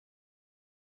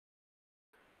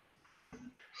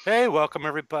Hey, welcome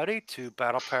everybody to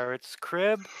Battle Pirates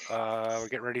Crib. We're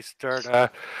getting ready to start.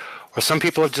 Some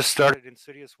people have just started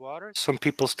Insidious Waters. Some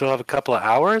people still have a couple of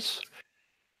hours,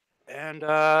 and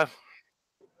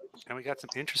we got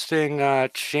some interesting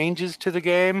changes to the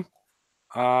game,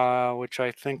 which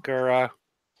I think are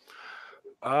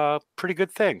pretty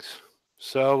good things.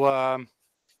 So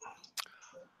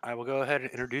I will go ahead and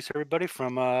introduce everybody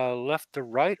from left to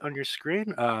right on your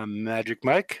screen. Magic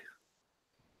Mike,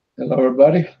 Hello,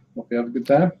 everybody. Hope you have a good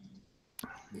time.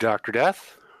 Dr.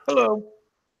 Death, Hello.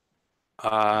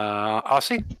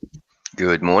 Aussie.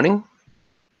 Good morning.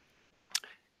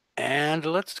 And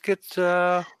let's get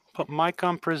put Mike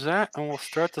on present, and we'll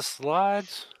start the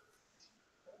slides.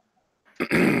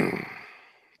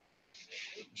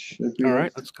 Should be, All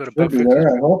right, let's go to should bug be fixes.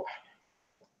 there, I hope.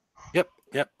 Yep.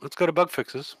 Let's go to bug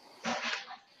fixes.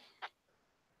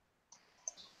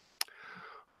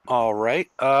 All right.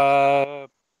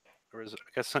 There was, I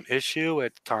guess, some issue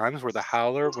at times where the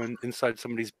howler, when inside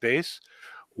somebody's base,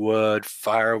 would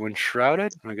fire when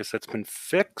shrouded. I guess that's been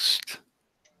fixed.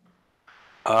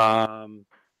 When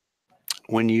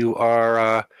you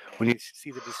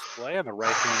see the display on the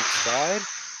right-hand side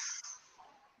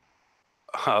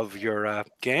of your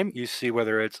game, you see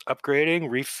whether it's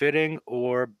upgrading, refitting,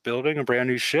 or building a brand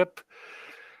new ship.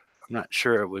 I'm not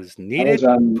sure it was I needed. was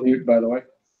on mute, by the way.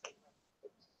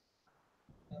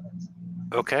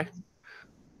 Okay.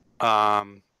 All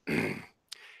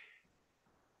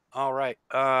right.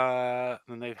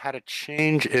 And they've had a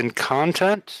change in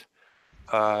content.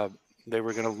 They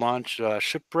were going to launch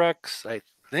shipwrecks, I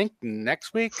think,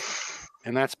 next week,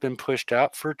 and that's been pushed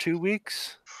out for 2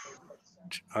 weeks.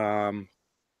 That's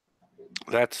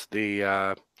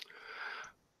the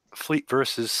fleet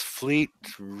versus fleet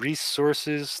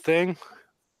resources thing,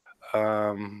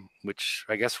 which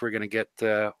I guess we're going to get.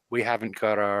 We haven't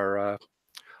got our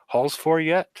hulls for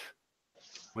yet,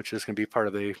 which is going to be part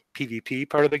of the PvP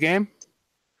part of the game.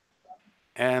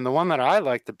 And the one that I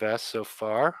like the best so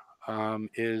far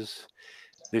is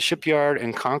the shipyard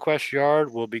and conquest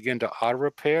yard will begin to auto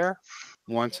repair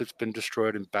once it's been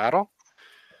destroyed in battle.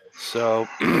 So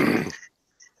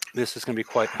this is going to be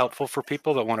quite helpful for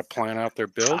people that want to plan out their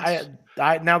builds.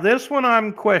 Now this one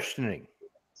I'm questioning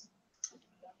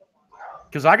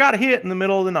because I got hit in the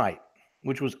middle of the night,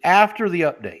 which was after the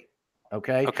update.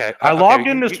 Okay. I logged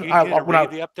into. You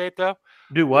read the update though.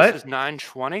 Do what? This is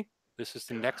 9/20. This is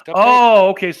the next update. Oh,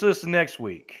 okay. So this is next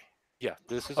week. Yeah,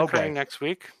 this is occurring next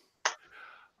week.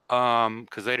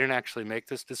 Because they didn't actually make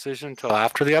this decision until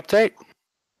after the update.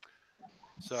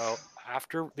 So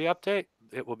after the update,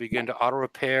 it will begin to auto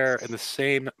repair in the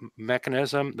same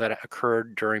mechanism that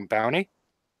occurred during Bounty.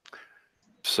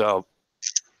 So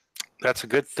that's a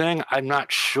good thing. I'm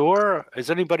not sure. Has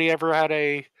anybody ever had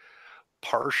a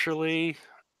partially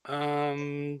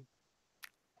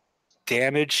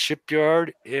damaged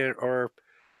shipyard in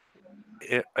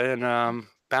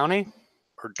Bounty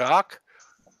or dock?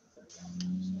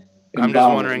 I'm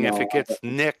just wondering if it gets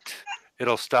nicked,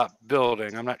 it'll stop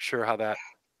building. I'm not sure how that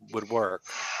would work.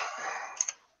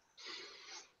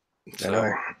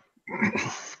 So,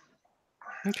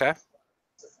 okay.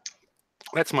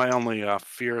 That's my only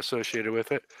fear associated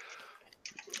with it.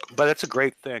 But it's a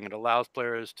great thing. It allows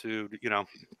players to,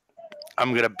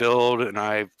 I'm going to build and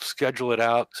I schedule it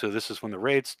out. So this is when the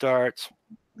raid starts.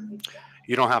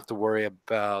 You don't have to worry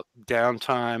about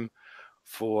downtime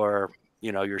for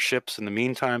your ships in the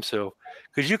meantime. So,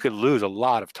 because you could lose a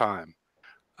lot of time.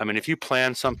 I mean, if you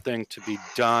plan something to be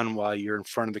done while you're in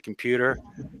front of the computer,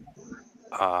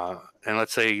 and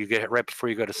let's say you get it right before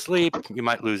you go to sleep, you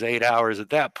might lose 8 hours at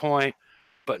that point.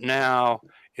 But now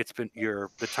it's been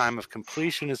the time of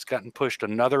completion has gotten pushed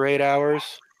another 8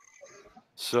 hours.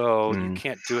 So you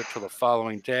can't do it till the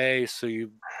following day. So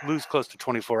you lose close to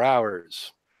 24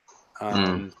 hours.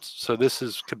 So this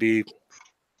could be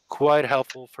quite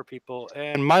helpful for people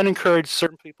and might encourage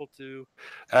certain people to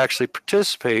actually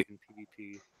participate in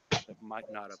PvP that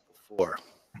might not have before.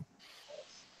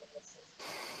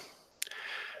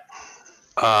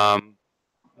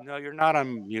 No, you're not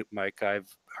on mute, Mike.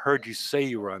 I've heard you say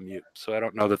you were on mute, so I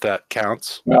don't know that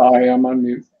counts. Well, I am on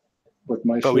mute with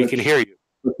my switch. But we can hear you.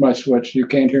 With my switch. You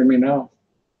can't hear me now.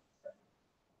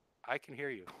 I can hear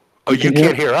you. Oh, you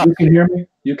can't hear us? You can hear me?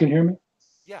 You can hear me?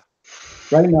 Yeah.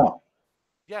 Right now?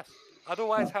 Yes.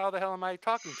 Otherwise, how the hell am I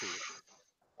talking to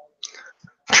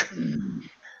you?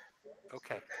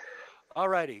 Okay. All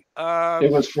righty.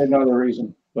 It was for another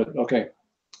reason, but okay.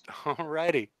 All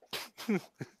righty.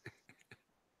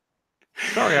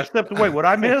 Sorry, I stepped away. What'd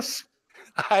I miss?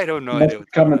 I don't know. That's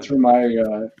coming through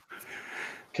my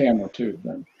camera too,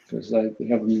 then, because I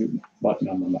have a mute button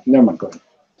on the. Never mind. Go ahead.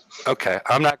 Okay,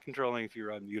 I'm not controlling if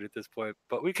you're on mute at this point,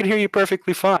 but we can hear you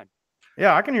perfectly fine.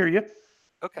 Yeah, I can hear you.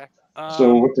 Okay.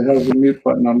 So what the hell's the mute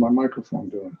button on my microphone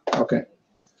doing? Okay.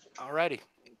 Alrighty.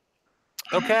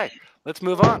 Okay, let's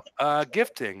move on.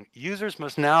 Gifting. Users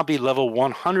must now be level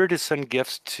 100 to send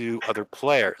gifts to other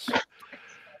players.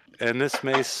 And this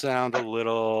may sound a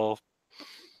little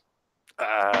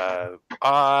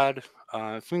odd.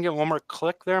 If we can get one more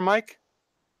click there, Mike.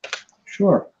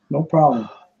 Sure, no problem.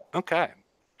 Okay.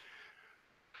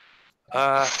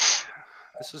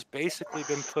 This has basically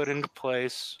been put into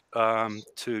place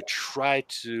to try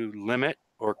to limit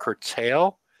or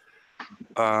curtail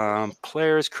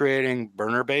players creating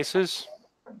burner bases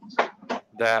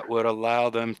that would allow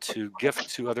them to gift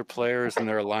to other players in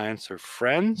their alliance or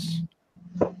friends,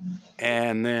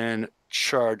 and then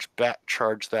charge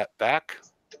that back.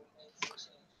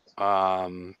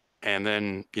 And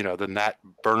then then that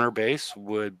burner base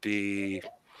would be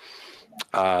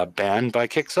banned by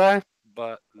Kixeye,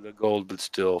 but the gold would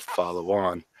still follow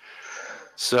on.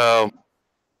 So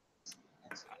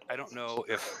I don't know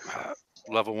if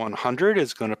level 100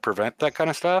 is going to prevent that kind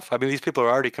of stuff. I mean, these people are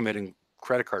already committing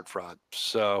credit card fraud,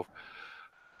 so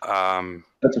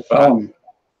that's a felony.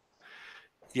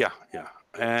 Yeah,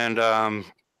 and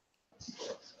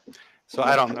so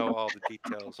I don't know all the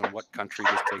details on what country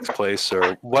this takes place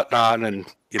or whatnot, and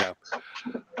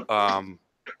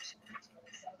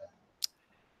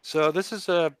so this is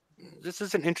an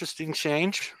interesting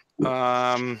change,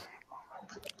 and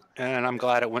I'm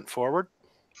glad it went forward.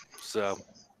 So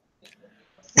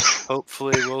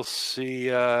hopefully we'll see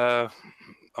a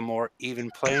more even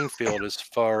playing field as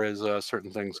far as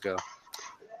certain things go.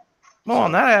 Well,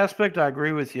 on that aspect, I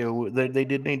agree with you. They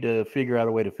did need to figure out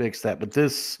a way to fix that, but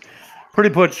this pretty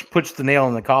much puts the nail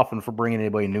in the coffin for bringing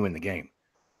anybody new in the game.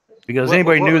 Because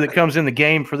anybody new that comes in the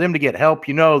game, for them to get help,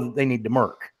 that they need to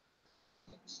merc.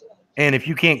 And if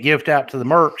you can't gift out to the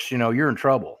mercs, you're in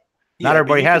trouble. Not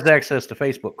everybody has access to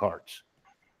Facebook cards.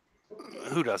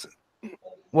 Who doesn't?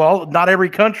 Well, not every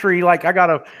country. Like I got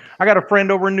a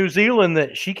friend over in New Zealand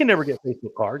that she can never get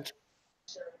Facebook cards.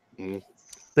 Mm.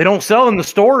 They don't sell in the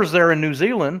stores there in New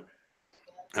Zealand.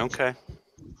 Okay.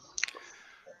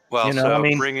 Well,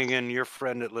 bringing in your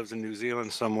friend that lives in New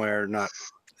Zealand somewhere,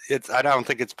 I don't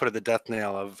think it's put the death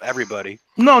nail of everybody.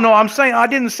 No, I'm saying I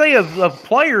didn't say of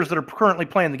players that are currently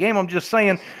playing the game. I'm just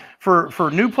saying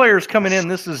for new players coming in,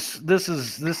 this is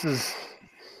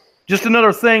just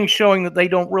another thing showing that they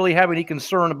don't really have any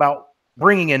concern about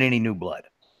bringing in any new blood.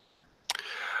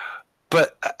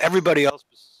 But everybody else,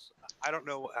 I don't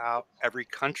know how every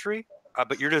country,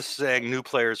 but you're just saying new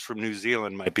players from New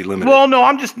Zealand might be limited. Well,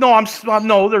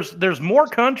 no, there's more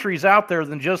countries out there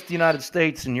than just the United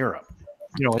States and Europe,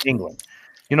 England.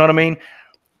 You know what I mean?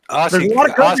 There's a lot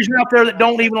of countries out there that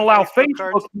don't even allow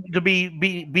Facebook to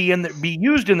be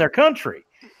used in their country,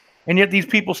 and yet these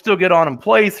people still get on and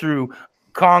play through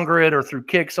Congrid or through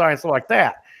Kixeye and stuff like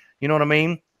that. You know what I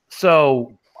mean?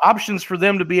 So options for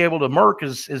them to be able to merc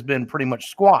has been pretty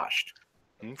much squashed.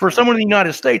 Okay. For someone in the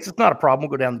United States, it's not a problem.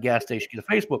 We'll go down to the gas station, get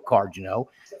a Facebook card,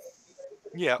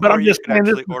 Yeah, but I'm just saying,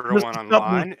 actually order one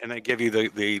online, and they give you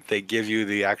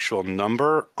the actual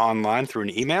number online through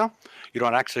an email. You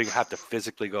don't actually have to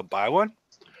physically go buy one.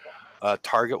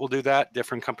 Target will do that.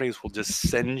 Different companies will just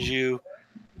send you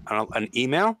an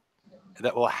email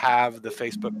that will have the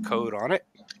Facebook code on it,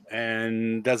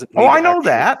 and doesn't. I know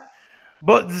that,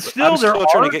 but still, I'm still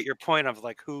trying to get your point of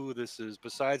like who this is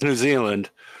besides New Zealand.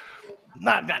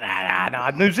 No.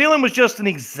 New Zealand was just an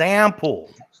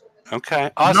example. Okay.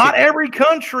 Not every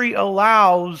country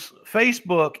allows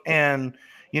Facebook, and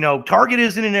Target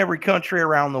isn't in every country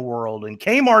around the world, and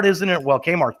Kmart isn't in. Well,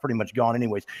 Kmart's pretty much gone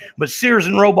anyways, but Sears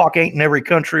and Roebuck ain't in every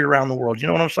country around the world. You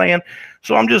know what I'm saying?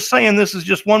 So I'm just saying this is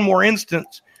just one more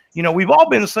instance. We've all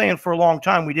been saying for a long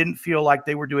time we didn't feel like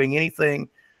they were doing anything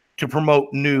to promote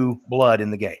new blood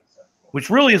in the game, which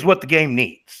really is what the game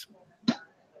needs.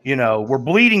 We're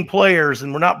bleeding players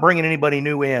and we're not bringing anybody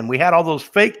new in. We had all those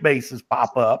fake bases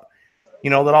pop up,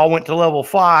 that all went to level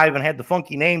 5 and had the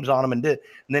funky names on them and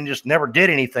then just never did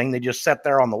anything. They just sat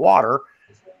there on the water.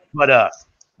 But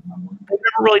they've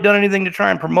never really done anything to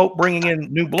try and promote bringing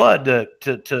in new blood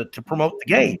to promote the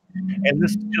game. And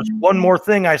this is just one more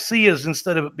thing I see is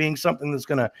instead of it being something that's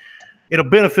it'll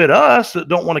benefit us that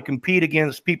don't want to compete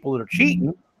against people that are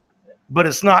cheating, but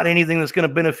it's not anything that's going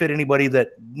to benefit anybody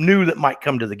that might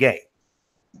come to the game.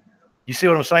 You see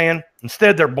what I'm saying?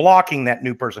 Instead, they're blocking that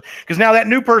new person because now that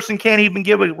new person can't even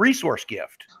give a resource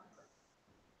gift.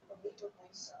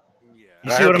 Yeah.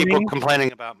 You see what I mean? People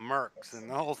complaining about mercs, and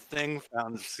the whole thing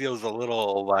feels a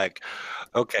little like,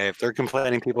 okay, if they're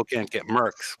complaining people can't get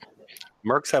mercs,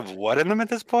 Mercs have what in them at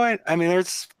this point? I mean,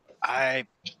 I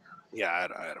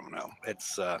don't know.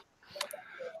 It's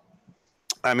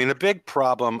I mean, the big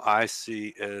problem I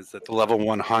see is that the level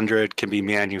 100 can be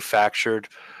manufactured,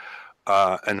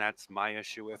 and that's my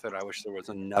issue with it. I wish there was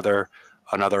another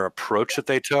approach that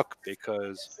they took,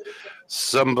 because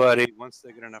somebody, once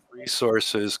they get enough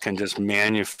resources, can just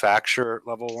manufacture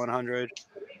level 100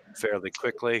 fairly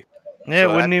quickly. Yeah, it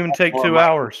wouldn't even take more 2 my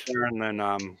hours. concern than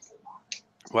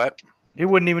what? It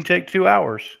wouldn't even take 2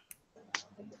 hours.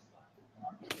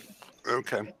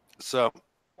 Okay, so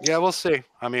yeah, we'll see.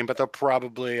 I mean, but they'll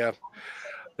probably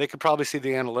they could probably see the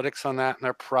analytics on that, and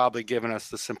they're probably giving us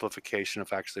the simplification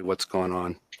of actually what's going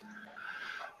on.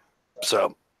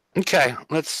 So, okay,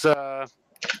 let's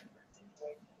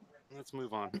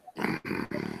move on.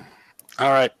 All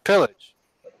right, pillage.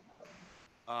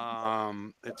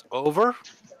 It's over.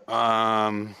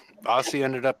 Aussie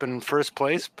ended up in first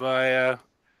place by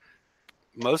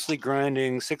mostly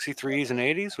grinding 63s and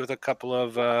 80s with a couple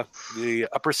of the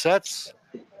upper sets.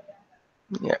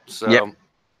 Yeah. So,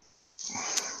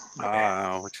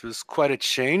 which was quite a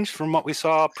change from what we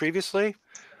saw previously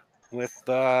with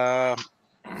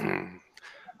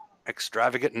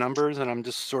extravagant numbers. And I'm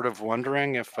just sort of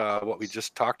wondering if what we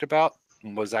just talked about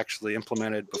was actually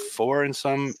implemented before in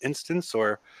some instance,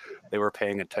 or they were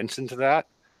paying attention to that,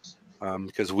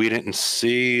 because we didn't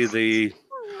see the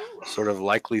sort of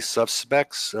likely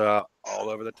suspects all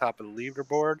over the top of the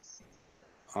leaderboard.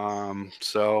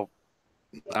 So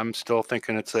I'm still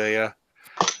thinking it's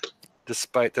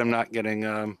despite them not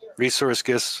getting resource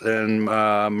gifts and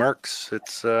mercs,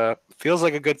 it's feels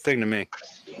like a good thing to me.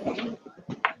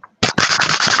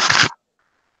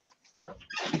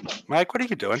 Mike, what are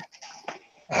you doing?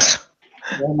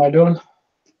 What am I doing?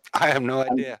 I have no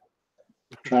idea.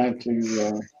 Trying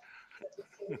to,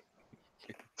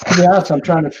 be honest, I'm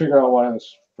trying to figure out why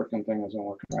this freaking thing isn't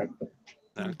working right.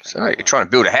 Okay. So you're trying to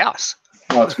build a house.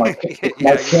 No, it's my, Yeah,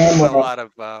 my camera. a lot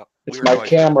of It's weird my noises.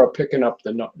 camera picking up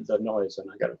the noise, and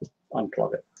I got to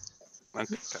unplug it.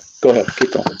 Okay. Go ahead,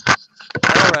 keep going.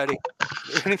 Alrighty.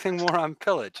 Anything more on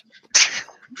pillage?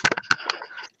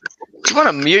 Do you want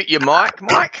to mute your mic,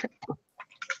 Mike?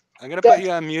 I'm gonna put you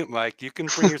on mute, Mike. You can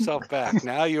bring yourself back.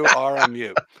 Now you are on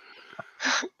mute.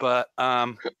 But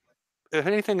if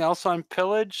anything else on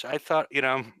pillage, I thought,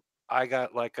 I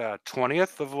got like a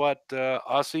 20th of what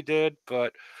Aussie did,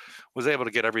 but was able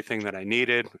to get everything that I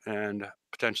needed and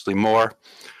potentially more.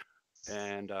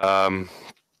 And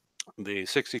the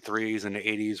 63s and the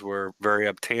 80s were very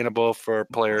obtainable for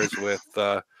players with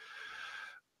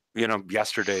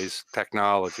yesterday's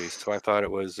technology. So I thought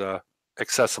it was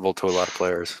accessible to a lot of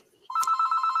players.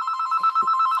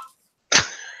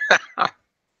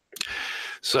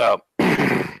 So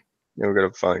We've got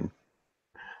a phone.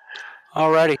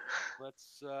 alrighty,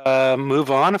 let's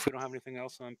move on if we don't have anything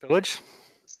else on pillage.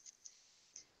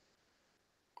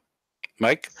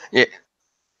 Mike? Yeah.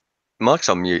 Mike's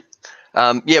on mute.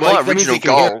 Well, that means he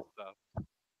can hear it, though.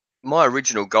 My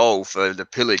original goal for the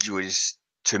pillage was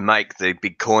to make the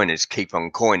big coiners keep on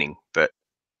coining, but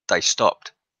they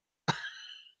stopped.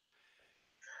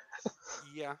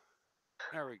 Yeah,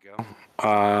 there we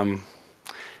go.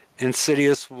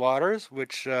 Insidious Waters,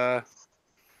 which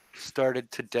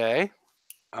started today,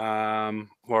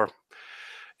 or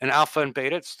an alpha and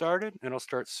beta it started. It'll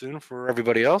start soon for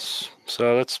everybody else.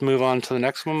 So let's move on to the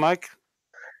next one, Mike.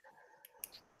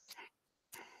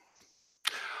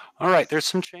 All right, there's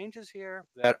some changes here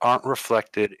that aren't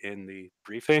reflected in the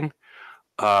briefing.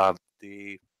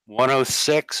 The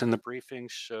 106 in the briefing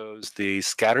shows the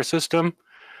scatter system,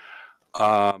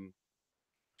 while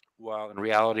in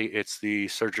reality it's the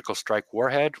surgical strike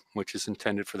warhead, which is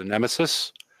intended for the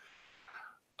Nemesis.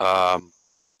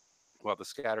 Well, the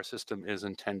scatter system is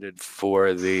intended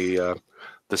for the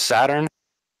Saturn,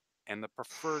 and the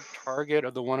preferred target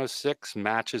of the 106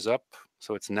 matches up.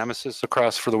 So it's Nemesis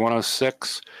across for the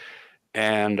 106,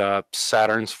 and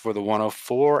Saturn's for the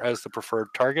 104 as the preferred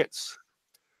targets.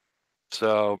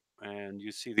 So, and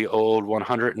you see the old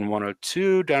 100 and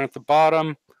 102 down at the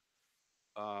bottom,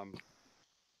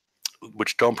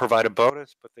 which don't provide a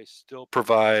bonus, but they still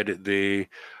provide the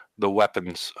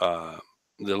weapons, the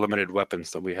limited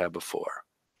weapons that we had before.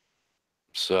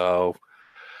 So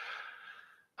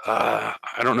I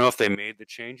don't know if they made the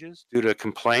changes due to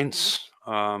complaints,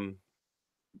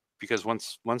 because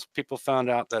once people found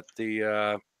out that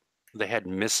they had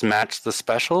mismatched the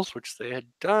specials, which they had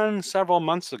done several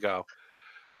months ago,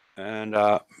 and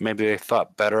maybe they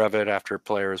thought better of it after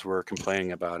players were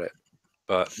complaining about it.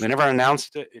 But they never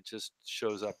announced it. It just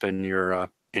shows up in your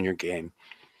game.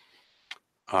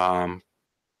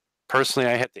 Personally,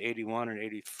 I hit the 81 and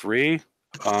 83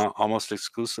 almost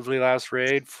exclusively last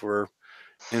raid for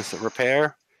instant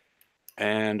repair.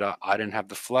 And I didn't have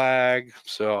the flag,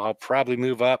 so I'll probably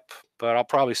move up, but I'll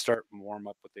probably start warm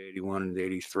up with the 81 and the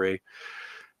 83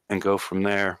 and go from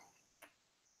there.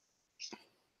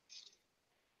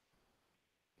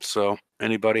 So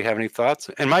anybody have any thoughts?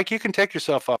 And Mike, you can take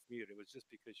yourself off mute. It was just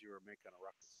because you were making a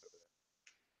ruckus over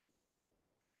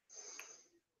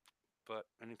there. But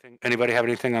anybody have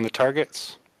anything on the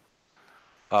targets?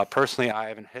 Personally, I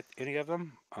haven't hit any of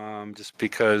them, just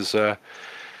because I'm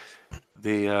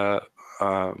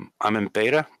in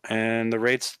beta and the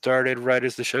raid started right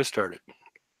as the show started.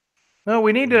 No,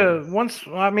 we need to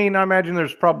I imagine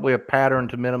there's probably a pattern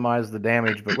to minimize the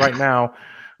damage, but right now,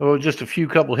 just a few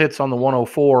couple hits on the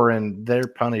 104 and they're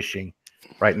punishing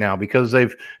right now because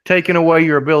they've taken away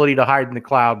your ability to hide in the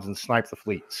clouds and snipe the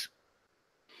fleets.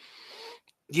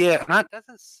 Yeah, that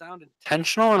doesn't sound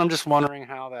intentional, and I'm just wondering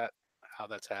how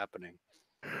that's happening.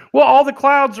 Well, all the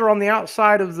clouds are on the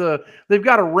outside of they've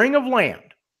got a ring of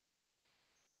land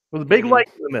with a big lake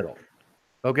in the middle.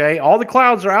 Okay, all the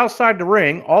clouds are outside the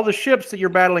ring. All the ships that you're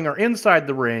battling are inside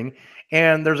the ring,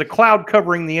 and there's a cloud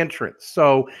covering the entrance.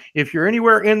 So if you're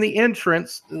anywhere in the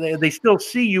entrance, they still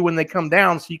see you when they come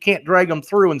down, so you can't drag them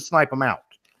through and snipe them out.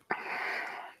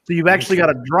 So you've actually got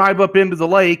to drive up into the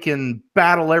lake and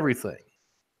battle everything.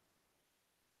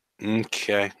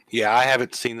 Okay. Yeah, I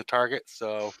haven't seen the target,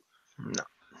 so No.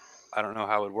 I don't know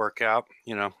how it would work out.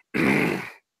 I'm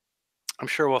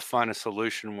sure we'll find a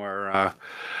solution where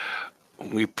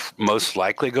we most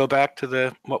likely go back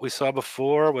to what we saw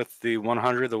before with the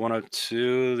 100, the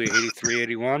 102, the 83,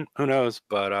 81. Who knows?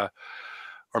 But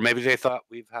or maybe they thought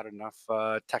we've had enough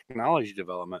technology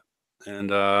development.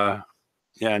 And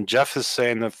and Jeff is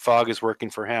saying the fog is working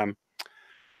for him.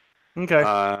 Okay.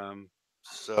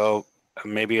 So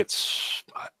maybe it's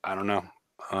I don't know.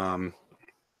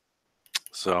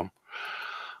 So.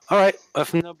 All right.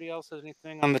 If nobody else has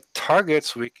anything on the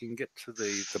targets, we can get to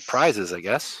the prizes, I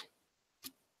guess.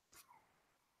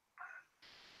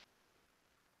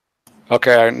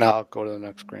 Okay, now I'll go to the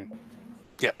next screen.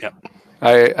 Yep.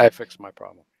 I fixed my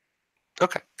problem.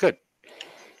 Okay, good.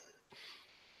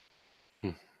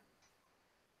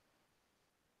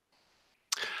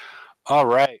 All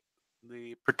right.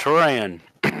 The Praetorian.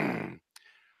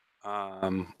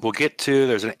 We'll get to.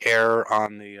 There's an error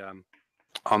on the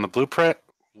blueprint,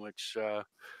 which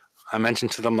I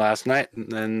mentioned to them last night,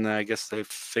 and then I guess they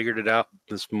figured it out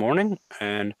this morning,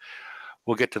 and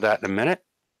we'll get to that in a minute.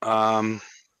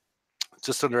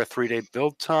 Just under a 3-day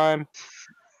build time.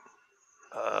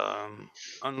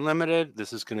 Unlimited.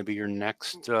 This is going to be your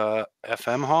next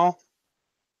FM haul.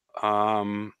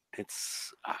 I'm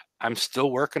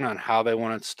still working on how they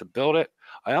want us to build it.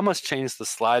 I almost changed the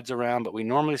slides around, but we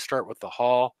normally start with the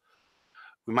haul.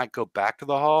 We might go back to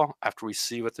the haul after we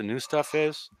see what the new stuff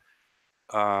is,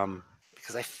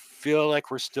 because I feel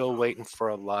like we're still waiting for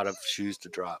a lot of shoes to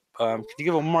drop. Can you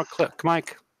give one more click,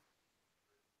 Mike?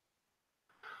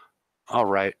 All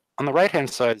right. On the right-hand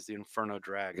side is the Inferno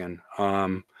Dragon.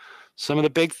 Some of the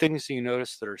big things you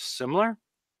notice that are similar.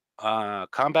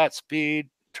 Combat speed,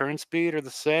 turn speed are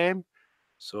the same.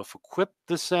 So if equipped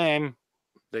the same,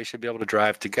 they should be able to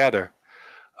drive together.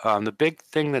 The big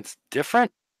thing that's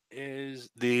different is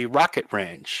the rocket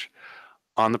range.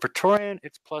 On the Praetorian,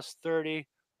 it's plus 30,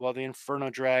 while the Inferno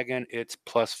Dragon, it's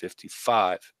plus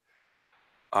 55.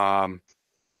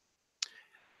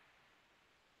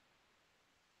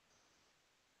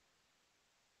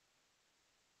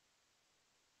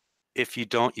 If you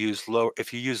use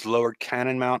lowered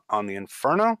cannon mount on the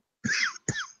Inferno,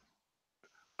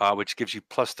 which gives you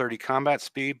plus 30 combat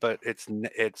speed, but it's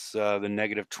the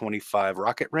negative 25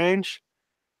 rocket range.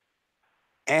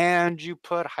 And you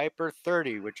put Hyper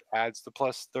 30, which adds the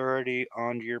plus 30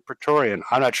 onto your Praetorian.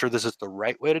 I'm not sure this is the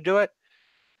right way to do it,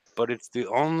 but it's the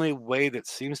only way that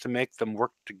seems to make them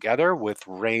work together with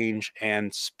range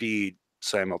and speed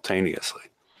simultaneously.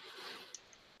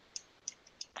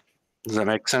 Does that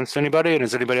make sense to anybody? And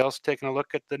is anybody else taking a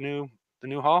look at the new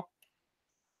haul?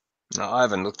 No, I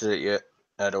haven't looked at it yet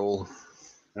at all.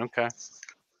 Okay.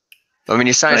 I mean,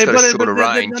 you're saying it's got a shorter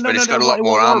range, but it's got a lot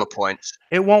more armor points.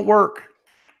 It won't work.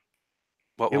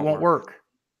 What it won't work?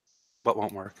 What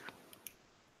won't work?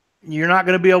 You're not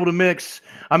going to be able to mix.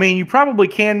 I mean, you probably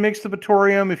can mix the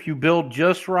Praetorium if you build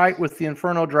just right with the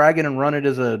Inferno Dragon and run it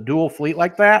as a dual fleet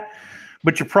like that.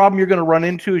 But your problem you're going to run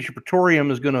into is your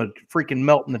Praetorium is going to freaking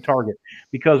melt in the target.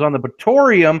 Because on the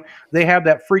Praetorium, they have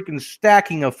that freaking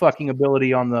stacking of fucking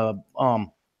ability on the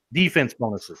defense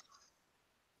bonuses.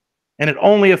 And it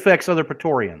only affects other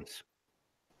Praetorians.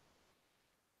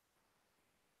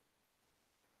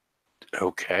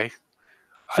 Okay.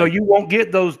 So you won't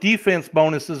get those defense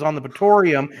bonuses on the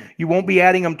Praetorium. You won't be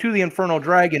adding them to the Inferno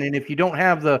Dragon. And if you don't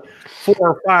have the 4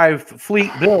 or 5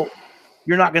 fleet built,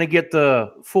 you're not going to get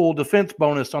the full defense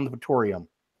bonus on the Praetorium.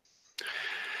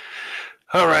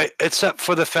 All right, except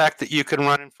for the fact that you can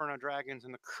run Inferno Dragons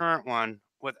in the current one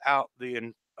without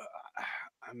the.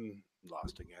 I'm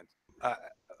lost again.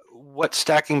 What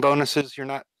stacking bonuses? You're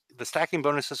not. The stacking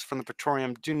bonuses from the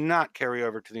Praetorium do not carry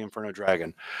over to the Inferno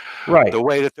Dragon. Right. The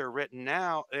way that they're written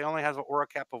now, they only have an aura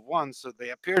cap of 1, so they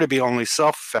appear to be only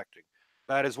self-affecting.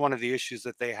 That is one of the issues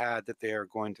that they had that they're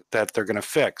going to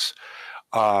fix,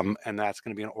 and that's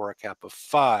going to be an aura cap of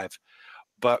 5.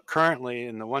 But currently,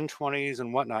 in the 120s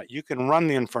and whatnot, you can run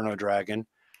the Inferno Dragon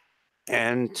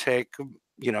and take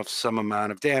some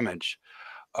amount of damage.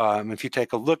 If you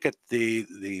take a look at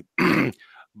the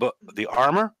but the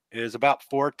armor is about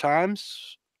 4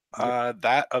 times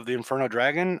that of the Inferno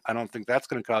Dragon. I don't think that's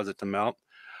going to cause it to melt.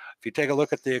 If you take a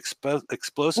look at the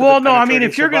explosive, well, no, I mean,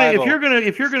 if you're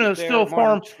gonna still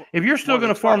farm, if you're still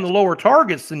gonna farm the lower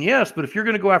targets, then yes. But if you're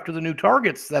gonna go after the new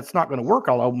targets, that's not gonna work.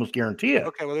 I'll almost guarantee it.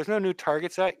 Okay, well, there's no new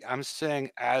targets. I'm saying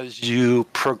as you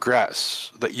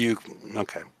progress, that you.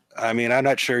 Okay, I mean, I'm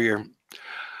not sure you're.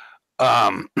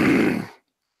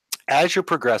 As you're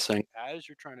progressing, as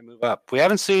you're trying to move up, we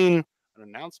haven't seen an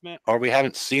announcement or we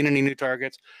haven't seen any new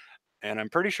targets, and I'm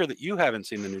pretty sure that you haven't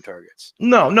seen the new targets.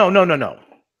 No.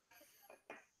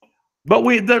 But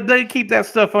they keep that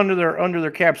stuff under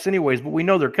their caps anyways. But we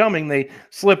know they're coming. They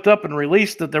slipped up and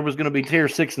released that there was going to be tier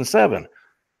 6 and 7,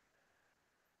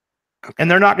 Okay. and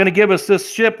they're not going to give us this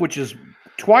ship, which is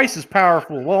twice as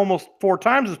powerful, well, almost 4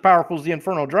 times as powerful as the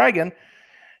Inferno Dragon,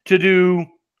 to do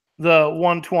the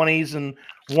 120s and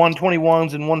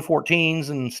 121s and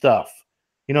 114s and stuff.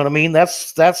 You know what I mean?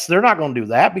 That's they're not going to do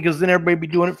that because then everybody be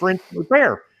doing it for instant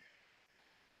repair.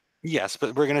 Yes,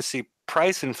 but we're going to see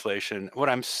price inflation. What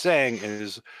I'm saying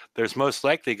is there's most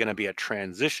likely going to be a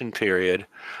transition period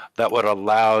that would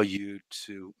allow you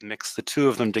to mix the two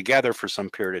of them together for some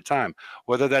period of time.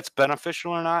 Whether that's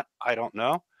beneficial or not, I don't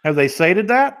know. Have they stated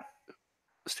that?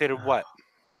 Stated what?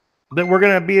 That we're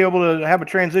going to be able to have a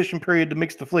transition period to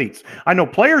mix the fleets. I know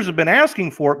players have been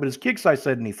asking for it, but has Kicksai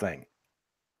said anything?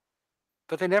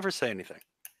 But they never say anything.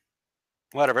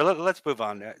 Whatever. Let's move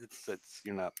on. It's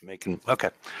you're not making. Okay.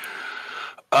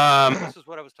 This is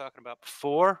what I was talking about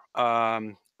before.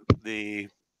 The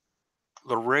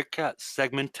Lyrica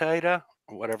segmentata,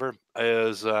 or whatever,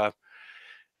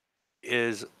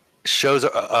 shows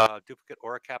a duplicate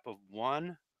aura cap of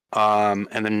 1.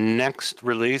 And the next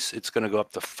release, it's going to go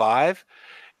up to 5,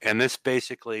 and this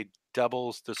basically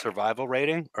doubles the survival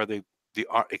rating or the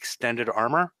extended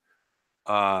armor,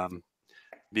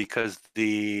 because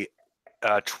the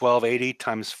 1280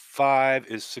 times 5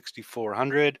 is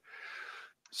 6400.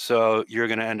 So you're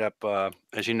going to end up,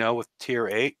 as you know, with tier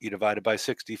 8, you divide it by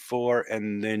 64,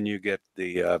 and then you get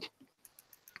the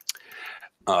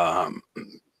that'll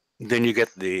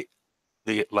be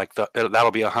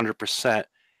 100%.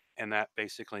 And that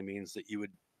basically means that you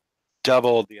would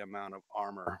double the amount of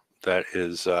armor that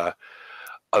is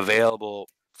available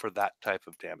for that type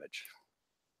of damage.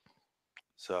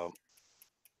 So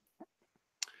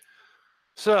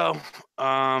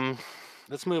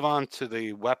let's move on to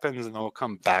the weapons, and then we'll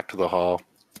come back to the hull.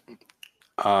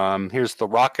 Here's the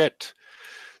rocket.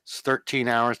 It's 13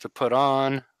 hours to put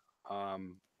on.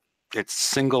 It's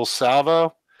single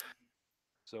salvo.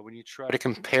 So when you try to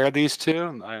compare these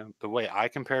two, the way I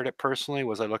compared it personally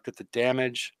was I looked at the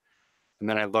damage, and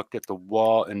then I looked at the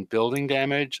wall and building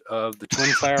damage of the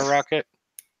twin fire rocket.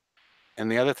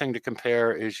 And the other thing to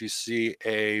compare is you see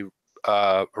a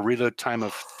reload time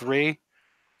of 3,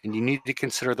 and you need to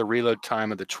consider the reload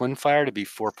time of the twin fire to be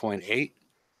 4.8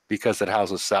 because it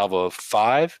has a salvo of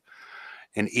 5.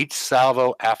 And each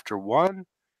salvo after 1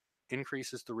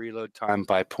 increases the reload time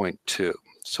by 0.2.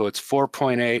 So it's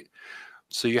 4.8.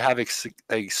 So you have a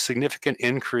significant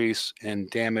increase in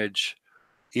damage,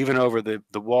 even over the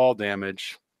wall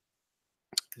damage,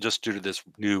 just due to this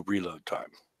new reload time.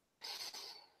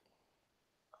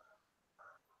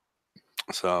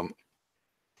 So,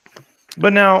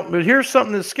 but here's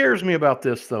something that scares me about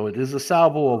this, though. It is a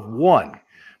salvo of 1,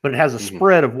 but it has a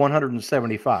spread of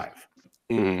 175.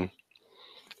 Mm-hmm.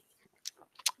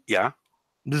 Yeah.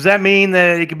 Does that mean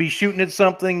that it could be shooting at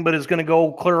something, but it's going to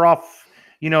go clear off,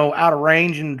 out of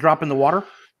range and drop in the water?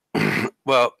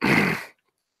 Well,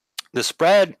 the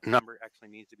spread number actually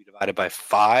needs to be divided by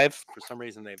 5. For some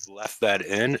reason, they've left that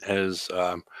in as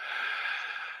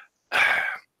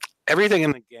everything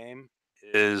in the game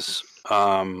is,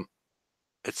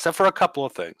 except for a couple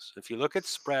of things. If you look at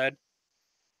spread,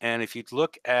 and if you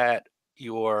look at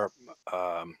your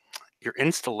your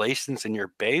installations in your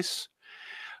base,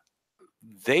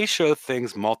 they show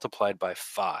things multiplied by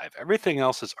 5. Everything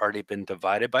else has already been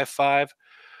divided by 5,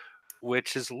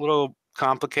 which is a little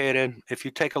complicated. If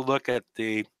you take a look at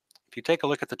the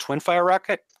twin fire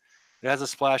rocket, it has a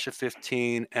splash of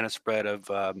 15 and a spread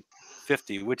of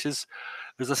 50, which is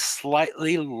there's a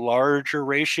slightly larger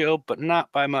ratio, but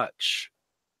not by much,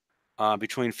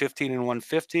 between 15 and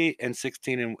 150 and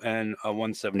 16 and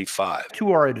 175.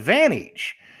 To our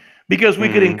advantage, because we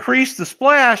could increase the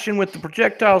splash, and with the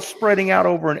projectiles spreading out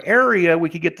over an area, we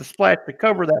could get the splash to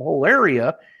cover that whole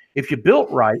area if you built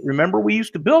right. Remember, we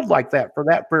used to build like that for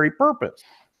that very purpose.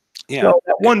 Yeah. So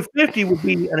that 150 would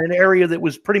be in an area that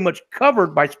was pretty much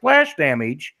covered by splash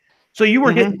damage. So you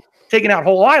were taking out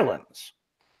whole islands.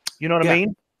 You know what I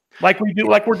mean? Like we're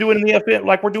doing in the FN,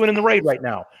 like we're doing in the raid right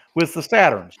now with the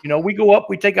Saturns. You know, we go up,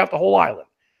 we take out the whole island.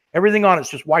 Everything on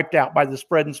it's just wiped out by the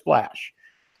spread and splash.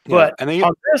 But on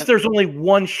this, there's only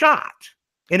one shot,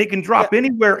 and it can drop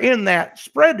anywhere in that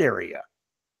spread area.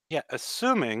 Yeah,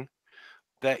 assuming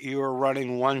that you are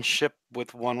running one ship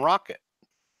with one rocket.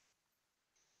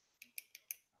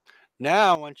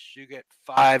 Now, once you get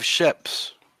 5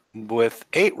 ships with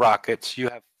 8 rockets, you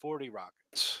have 40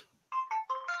 rockets.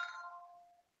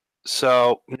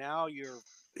 So now you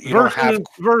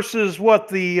versus what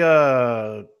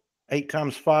the 8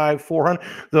 times 5, 400.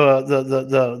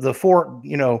 The 4.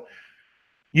 You know,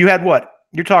 you had what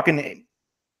you're talking.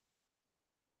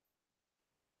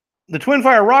 The twin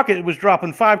fire rocket was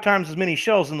dropping 5 times as many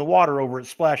shells in the water over its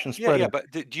splash and spread. Yeah,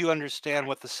 but do you understand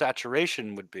what the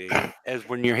saturation would be as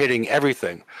when you're hitting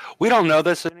everything? We don't know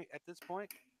this at this point.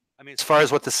 I mean, as far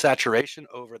as what the saturation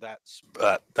over that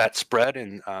spread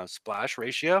and splash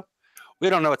ratio, we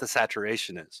don't know what the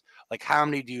saturation is. Like, how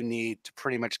many do you need to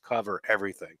pretty much cover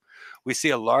everything? We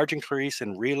see a large increase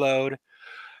in reload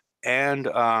and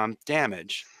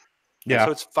damage. Yeah. And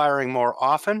so it's firing more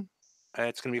often.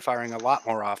 It's going to be firing a lot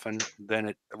more often than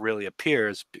it really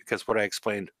appears, because what I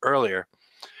explained earlier.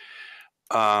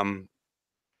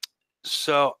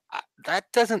 So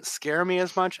that doesn't scare me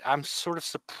as much. I'm sort of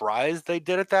surprised they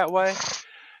did it that way.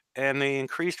 And they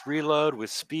increased reload with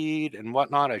speed and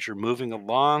whatnot as you're moving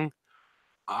along.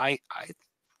 I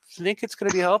think it's going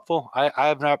to be helpful. I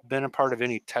have not been a part of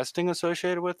any testing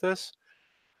associated with this.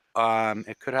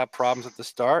 It could have problems at the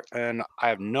start, and I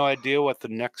have no idea what the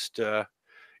next, the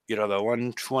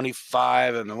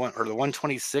 125 and the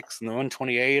 126 and the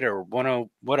 128 or 10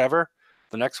 whatever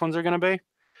the next ones are going to be.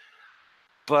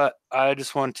 But I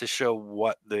just wanted to show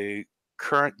what the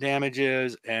current damage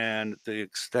is and the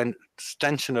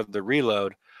extension of the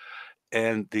reload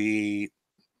and the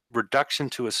reduction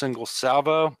to a single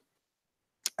salvo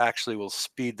actually will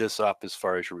speed this up as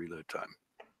far as your reload time.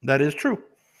 That is true.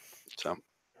 So,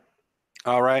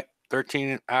 all right,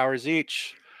 13 hours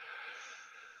each.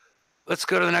 Let's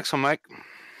go to the next one, Mike.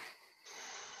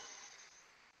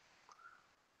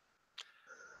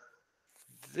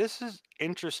 This is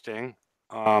interesting.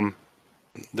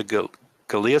 The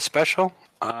Galea special,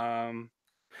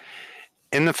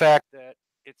 in the fact that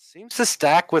it seems to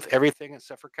stack with everything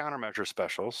except for countermeasure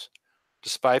specials,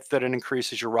 despite that it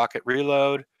increases your rocket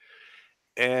reload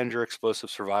and your explosive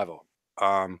survival,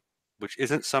 which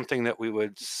isn't something that we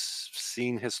would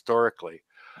seen historically.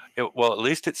 Well, at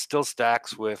least it still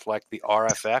stacks with like the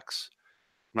RFX.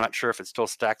 I'm not sure if it still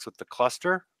stacks with the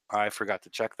cluster. I forgot to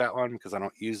check that one because I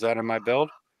don't use that in my build.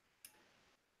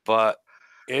 But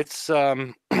it's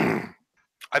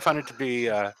I find it to be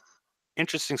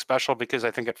interesting special because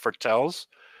I think it foretells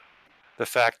the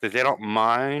fact that they don't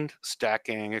mind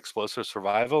stacking explosive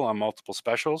survival on multiple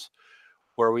specials,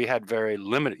 where we had very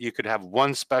limited. You could have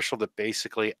one special that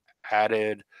basically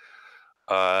added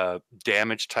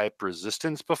damage type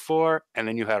resistance before, and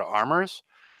then you had armors.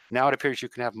 Now it appears you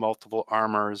can have multiple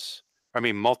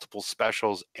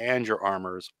specials and your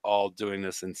armors all doing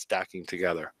this and stacking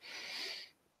together.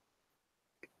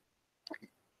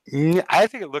 I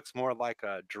think it looks more like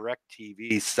a direct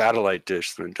TV satellite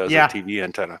dish than it does a TV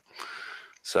antenna.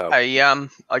 So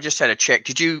I just had a check.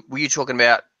 Were you talking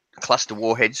about Cluster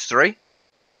Warheads 3?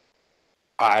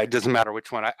 It doesn't matter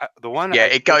which one.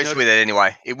 It goes with it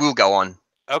anyway. It will go on.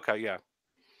 Okay, yeah.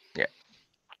 Yeah.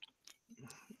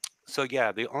 So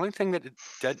the only thing that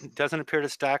it doesn't appear to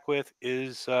stack with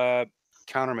is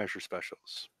countermeasure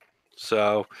specials.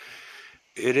 So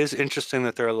it is interesting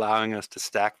that they're allowing us to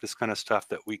stack this kind of stuff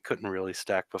that we couldn't really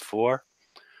stack before.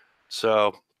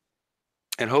 So,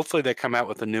 and hopefully they come out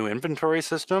with a new inventory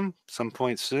system some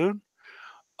point soon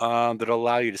that'll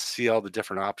allow you to see all the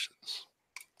different options.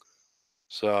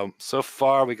 So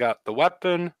far we got the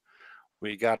weapon,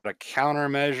 we got a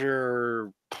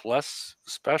countermeasure plus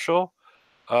special,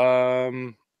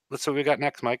 Let's see what we got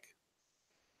next, Mike.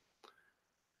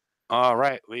 All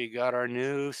right, we got our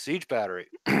new Siege battery.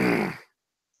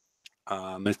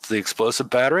 It's the explosive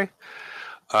battery.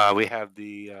 We have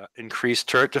the increased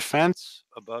turret defense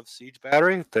above Siege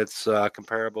battery. That's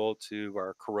comparable to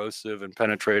our corrosive and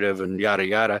penetrative and yada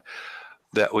yada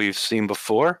that we've seen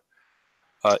before.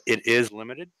 It is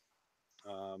limited.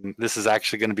 This is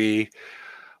actually going to be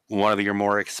one of your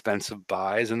more expensive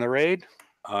buys in the raid,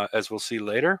 as we'll see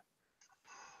later.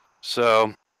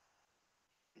 So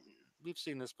we've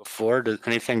seen this before. Does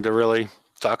anything to really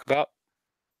talk about?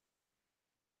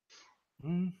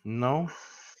 No.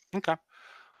 Okay.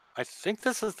 I think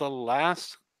this is the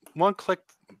last one. Click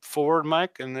forward,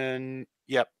 Mike, and then,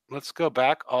 yep, let's go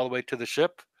back all the way to the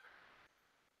ship,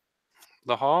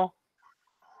 the hall.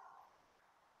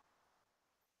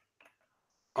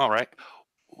 All right.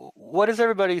 What does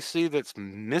everybody see that's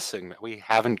missing that we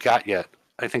haven't got yet?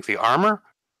 I think the armor,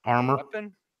 Armor.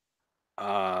 weapon.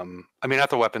 I mean, not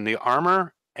the weapon, the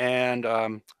armor and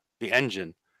the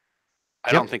engine.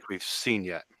 I don't think we've seen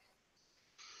yet.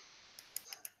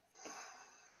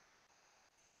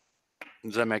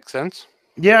 Does that make sense?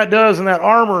 Yeah, it does. And that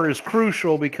armor is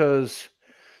crucial because,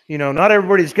 not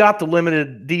everybody's got the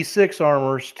limited D6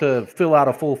 armors to fill out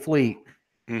a full fleet.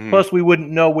 Plus, we wouldn't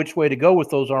know which way to go with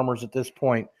those armors at this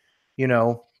point,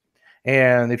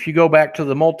 And if you go back to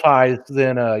the multis,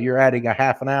 then you're adding a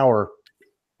half an hour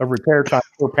of repair time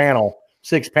per panel.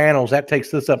 6 panels, that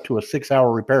takes this up to a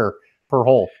 6-hour repair per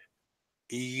hole.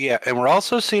 Yeah, and we're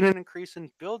also seeing an increase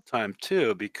in build time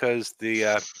too, because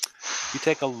you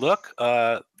take a look,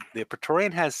 the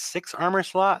Praetorian has 6 armor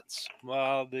slots,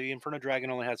 while the Inferno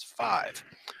Dragon only has 5.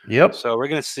 Yep. So we're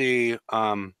going to see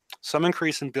some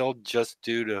increase in build just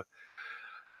due to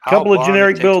a couple of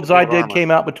generic builds I did armor. Came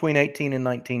out between 18 and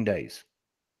 19 days.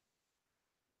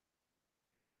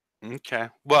 Okay.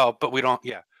 Well, but we don't.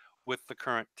 Yeah, with the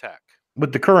current tech.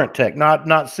 With the current tech,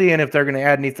 not seeing if they're going to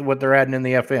add anything what they're adding in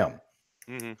the FM.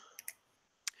 Mm-hmm.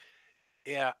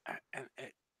 Yeah,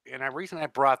 and the reason I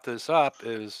brought this up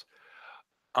is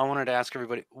I wanted to ask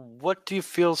everybody, what do you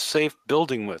feel safe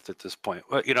building with at this point?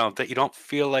 Well, that you don't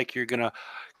feel like you're gonna,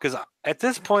 because at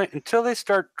this point, until they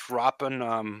start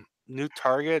dropping new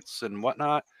targets and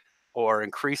whatnot, or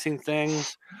increasing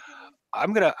things,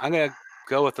 I'm gonna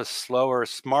go with a slower,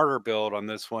 smarter build on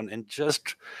this one, and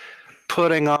just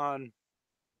putting on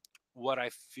what I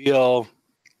feel.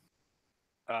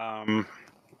 I'm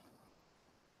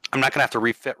not gonna have to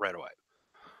refit right away.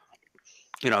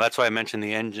 That's why I mentioned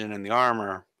the engine and the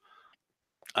armor.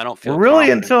 I don't feel really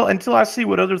confident. until I see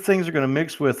what other things are going to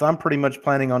mix with. I'm pretty much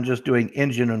planning on just doing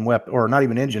engine and weapon, or not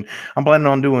even engine. I'm planning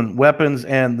on doing weapons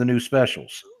and the new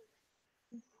specials.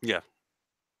 Yeah.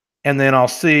 And then I'll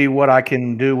see what I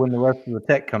can do when the rest of the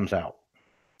tech comes out.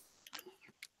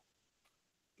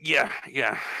 Yeah.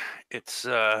 It's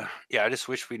I just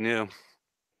wish we knew.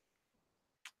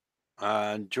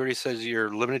 Jordy says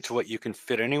you're limited to what you can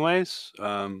fit anyways.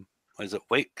 Is it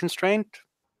weight constrained?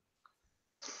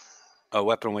 Oh,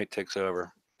 weapon weight takes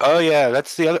over. Oh yeah,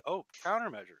 that's the other. Oh,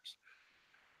 countermeasures.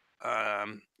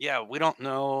 Yeah, we don't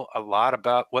know a lot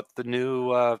about what the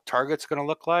new target's going to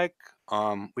look like.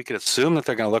 We could assume that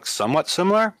they're going to look somewhat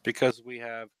similar because we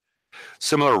have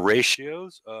similar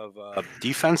ratios of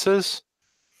defenses.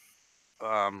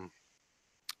 And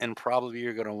probably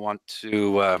you're going to want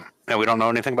to, and we don't know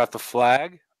anything about the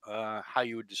flag, how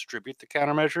you would distribute the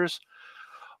countermeasures.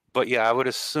 But yeah, I would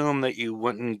assume that you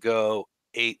wouldn't go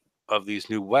 8 of these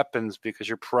new weapons because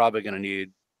you're probably going to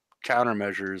need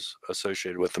countermeasures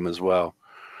associated with them as well.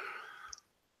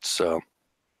 So,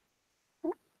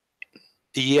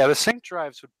 yeah, the sync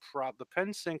drives would the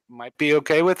pen sync might be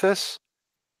okay with this.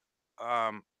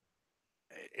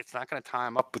 It's not going to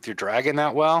time up with your dragon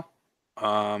that well.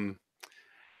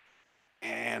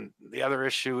 And the other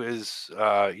issue is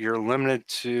you're limited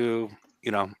to,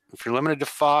 if you're limited to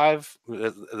 5,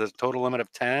 the total limit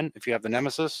of 10, if you have the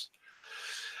Nemesis.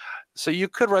 So you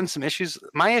could run some issues.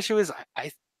 My issue is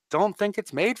I don't think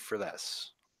it's made for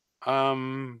this.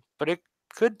 But it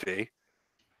could be.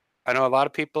 I know a lot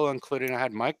of people, including I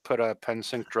had Mike put a pen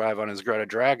sync drive on his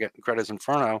Greta's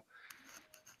Inferno.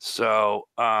 So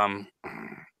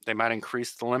they might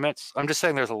increase the limits. I'm just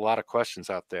saying there's a lot of questions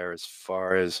out there as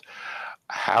far as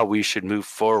how we should move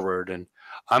forward. And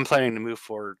I'm planning to move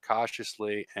forward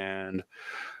cautiously and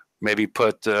maybe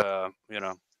put,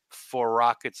 4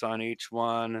 rockets on each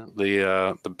one,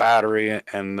 the battery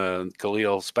and the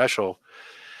Galil special.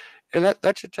 And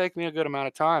that should take me a good amount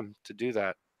of time to do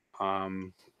that.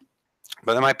 But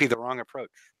that might be the wrong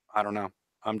approach. I don't know.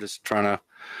 I'm just trying to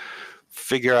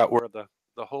figure out where the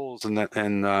holes and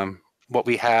what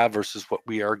we have versus what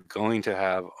we are going to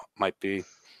have might be.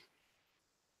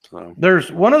 So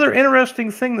There's one other interesting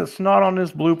thing that's not on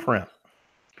this blueprint.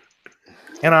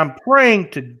 And I'm praying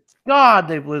to God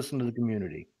they've listened to the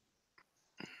community.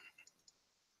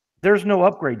 There's no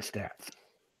upgrade stats.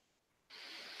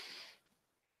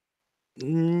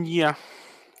 yeah.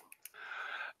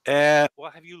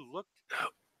 Well, have you looked?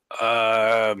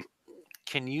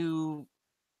 Can you?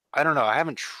 I don't know. I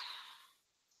haven't.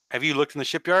 Have you looked in the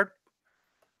shipyard?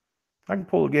 I can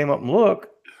pull the game up and look.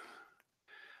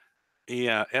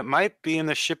 Yeah, it might be in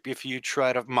the ship if you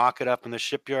try to mock it up in the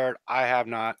shipyard. I have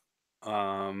not.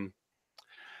 Or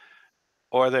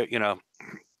the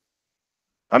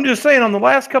I'm just saying, on the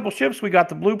last couple ships we got,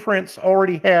 the blueprints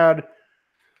already had,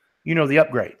 the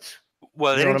upgrades.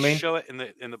 well, they You know didn't what I mean? show it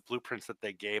in the blueprints that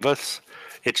they gave us.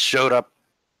 It showed up,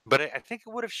 but I think it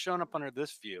would have shown up under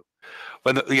this view.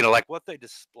 When like what they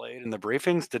displayed in the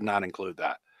briefings did not include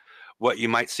that. What you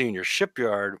might see in your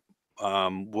shipyard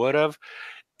would have.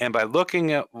 And by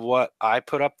looking at what I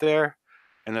put up there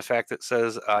and the fact that it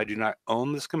says I do not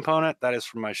own this component, that is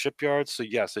from my shipyard. So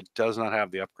yes, it does not have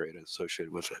the upgrade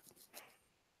associated with it.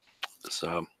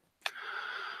 So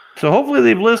hopefully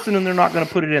they've listened and they're not going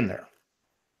to put it in there.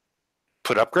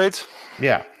 put upgrades?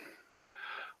 Yeah.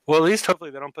 Well, at least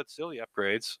hopefully they don't put silly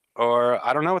upgrades, or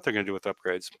I don't know what they're going to do with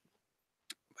upgrades.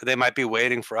 They might be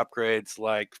waiting for upgrades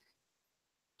like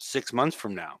 6 months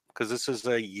from now, because this is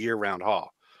a year-round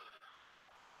haul.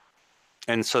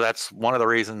 And so that's one of the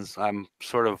reasons I'm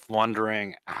sort of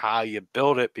wondering how you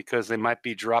build it, because they might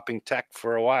be dropping tech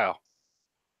for a while.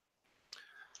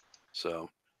 So,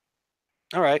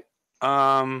 all right.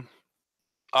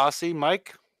 Aussie,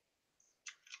 Mike?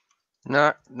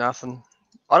 No, nothing.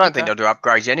 I don't think Okay. they'll do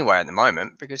upgrades anyway at the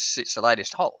moment because it's the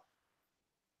latest hull.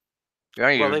 You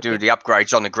only Well, do the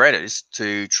upgrades on the Gretas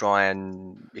to try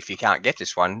and, if you can't get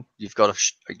this one, you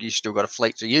still got a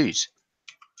fleet to use.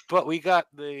 But we got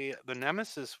the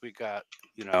Nemesis. We got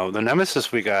the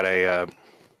Nemesis. We got a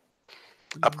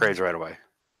upgrades right away.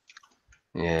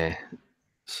 Yeah.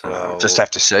 So Just have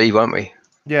to see, won't we?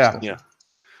 Yeah. Yeah.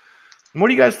 And what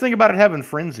do you guys think about it having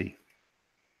frenzy?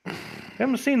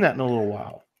 Haven't seen that in a little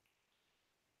while.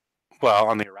 Well,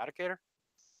 on the Eradicator.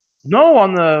 No,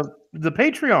 on the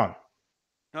Patreon.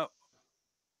 No.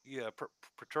 Yeah,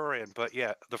 Praetorian. But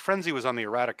yeah, the Frenzy was on the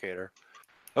Eradicator.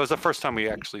 That was the first time we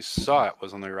actually saw it.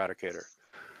 Was on the Eradicator.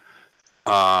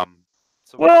 So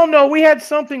Well, no, we had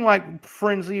something like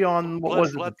frenzy on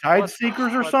the Tide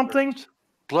Seekers or something.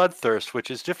 Bloodthirst,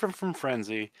 which is different from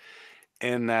Frenzy,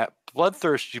 in that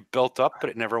Bloodthirst you built up,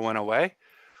 but it never went away.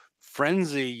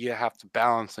 Frenzy you have to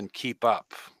balance and keep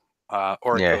up,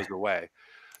 or it goes away.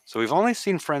 So we've only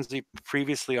seen Frenzy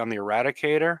previously on the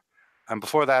Eradicator, and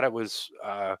before that it was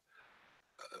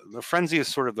the Frenzy is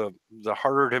sort of the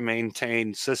harder to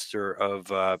maintain sister of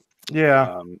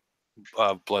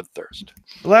Bloodthirst.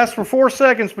 It lasts for 4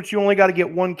 seconds, but you only got to get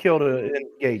 1 kill to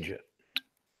engage it.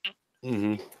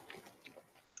 Mm-hmm.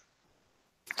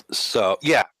 So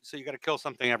yeah, so you got to kill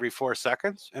something every 4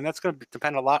 seconds, and that's going to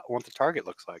depend a lot on what the target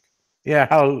looks like. Yeah,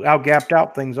 how gapped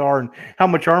out things are and how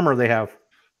much armor they have.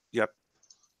 Yep.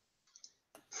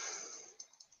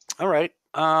 All right,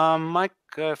 Mike.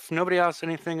 If nobody else,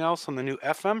 anything else on the new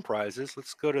FM prizes,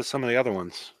 let's go to some of the other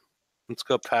ones. Let's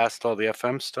go past all the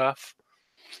FM stuff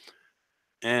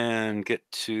and get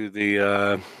to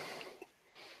the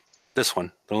this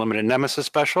one, the limited Nemesis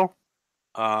special.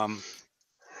 I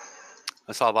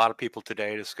saw a lot of people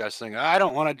today discussing, I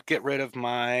don't want to get rid of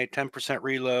my 10%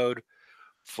 reload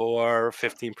for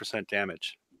 15%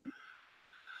 damage.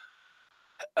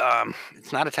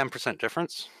 It's not a 10%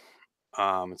 difference.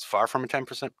 It's far from a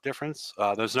 10% difference.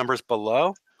 Those numbers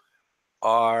below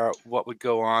are what would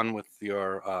go on with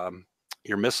your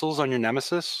missiles on your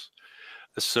Nemesis,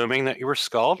 assuming that you were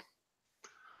skulled,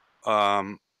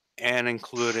 and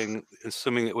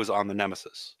assuming it was on the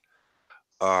Nemesis.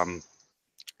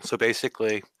 So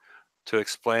basically, to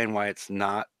explain why it's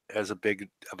not as big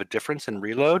of a difference in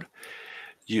reload,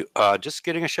 you just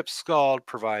getting a ship skulled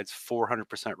provides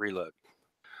 400% reload.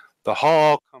 The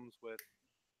hull comes with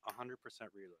 100%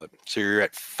 reload, so you're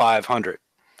at 500.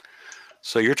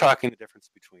 So you're talking the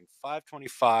difference between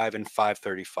 525 and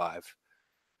 535,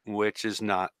 which is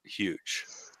not huge.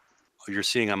 You're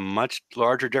seeing a much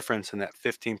larger difference in that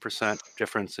 15%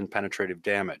 difference in penetrative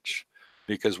damage,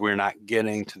 because we're not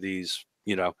getting to these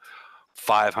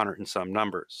 500 and some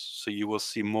numbers. So you will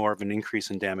see more of an increase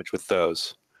in damage with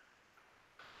those.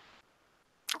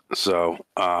 So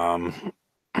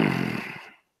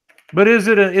but is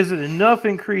it enough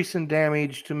increase in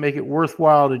damage to make it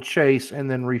worthwhile to chase and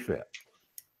then refit?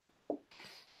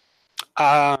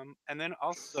 At then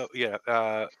also,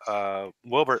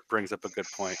 Wilbert brings up a good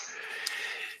point.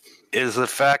 Is the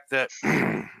fact that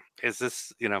is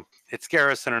this, it's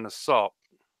garrison and assault.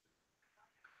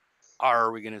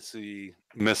 Are we going to see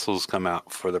missiles come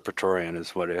out for the Praetorian?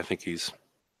 Is what I think he's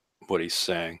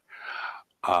saying.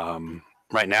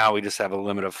 Right now, we just have a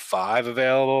limit of 5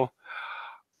 available.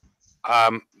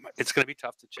 It's going to be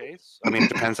tough to chase. I mean, it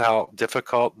depends how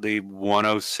difficult the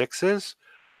 106 is,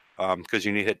 because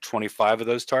you need to hit 25 of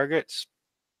those targets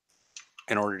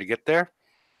in order to get there.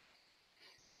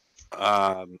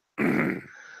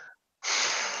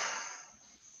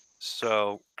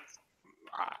 So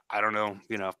I don't know,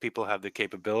 if people have the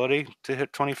capability to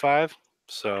hit 25.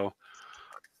 So,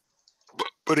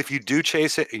 but if you do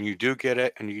chase it and you do get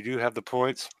it and you do have the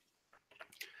points,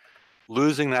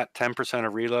 losing that 10%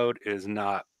 of reload is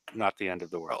not the end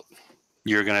of the world.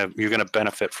 You're gonna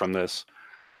benefit from this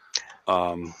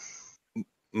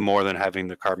more than having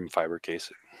the carbon fiber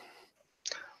casing.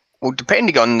 Well,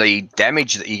 depending on the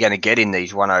damage that you're going to get in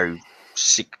these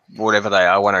 106, whatever they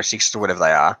are, 106 or whatever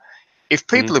they are, if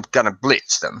people are going to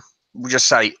blitz them, we'll just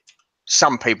say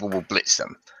some people will blitz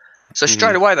them. So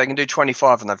straight away they can do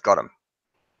 25 and they've got them.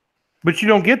 But you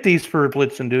don't get these for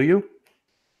blitzing, do you?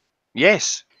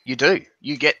 Yes, you do.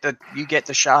 You get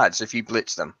the shards if you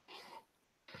blitz them.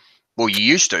 Well, you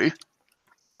used to.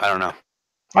 I don't know.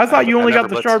 I thought you only got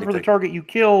the blitzed shard for the anything. target you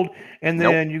killed, and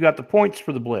then you got the points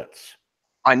for the blitz.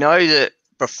 I know that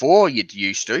before you'd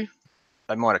used to.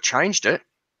 They might have changed it,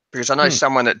 because I know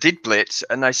someone that did blitz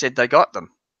and they said they got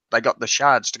them. They got the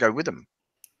shards to go with them.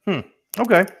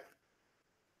 Okay.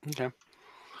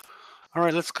 All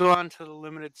right, let's go on to the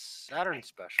limited Saturn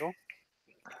special.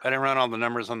 I didn't run all the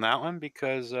numbers on that one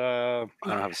because I don't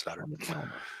have a Saturn.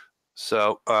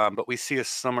 So, but we see a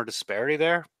similar disparity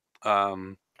there.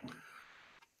 10%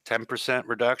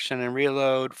 reduction in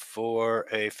reload for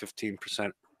a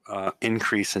 15%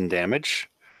 increase in damage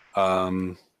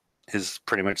is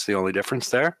pretty much the only difference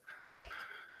there.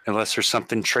 Unless there's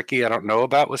something tricky I don't know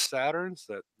about with Saturns,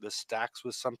 that the stacks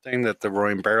with something that the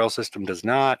Roaring Barrel system does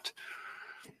not.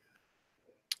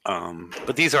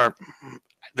 But these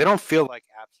they don't feel like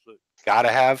absolute gotta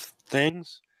have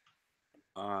things.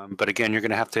 But again, you're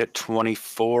going to have to hit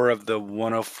 24 of the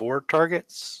 104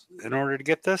 targets in order to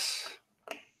get this.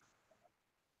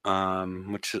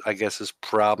 Which I guess is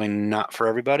probably not for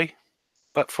everybody,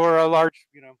 but for a large,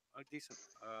 a decent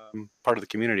part of the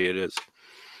community, it is.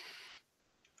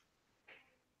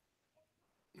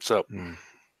 So,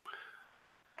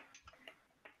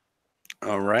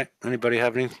 all right. Anybody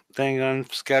have anything on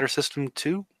Scatter System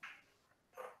 2?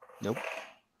 Nope.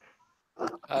 I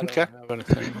don't Okay. have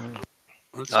anything.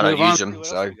 Let's I don't move on use to them, what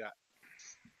so. else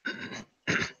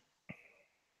we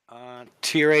got.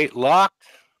 Tier 8 locked.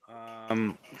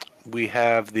 We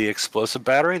have the explosive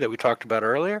battery that we talked about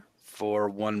earlier for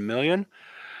 1 million,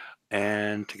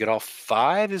 and to get all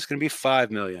 5 is going to be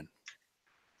 5 million.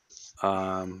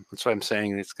 That's why I'm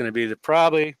saying it's going to be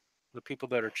probably the people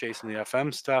that are chasing the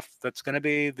FM stuff. That's going to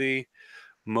be the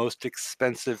most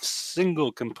expensive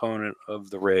single component of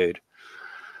the raid.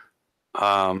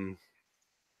 And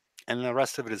the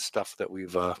rest of it is stuff that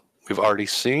we've already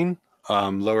seen.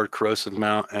 Lowered corrosive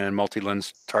mount and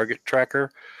multi-lens target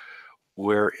tracker.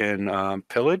 We're in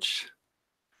pillage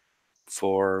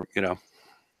for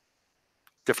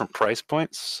different price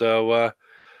points. So I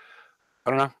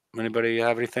don't know. Anybody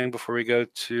have anything before we go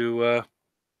to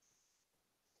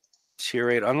Tier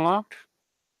 8 unlocked?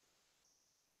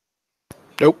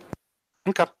 Nope.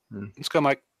 Okay. Let's go,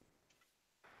 Mike.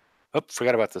 Oh,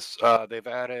 forgot about this. They've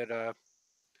added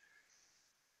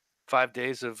 5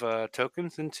 days of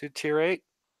tokens into Tier 8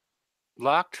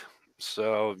 locked.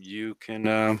 So you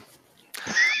can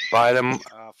buy them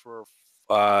for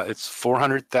it's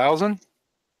 400,000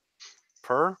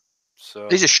 per. So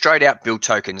These are straight out build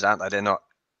tokens, aren't they? They're not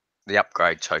the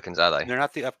upgrade tokens, are they? they're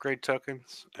not the upgrade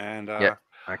tokens. And Yeah.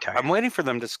 Okay. I'm waiting for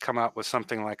them to come out with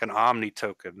something like an Omni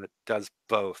token that does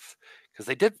both, because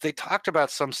they talked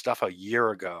about some stuff a year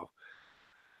ago.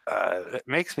 It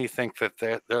makes me think that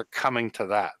they're coming to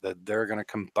that they're going to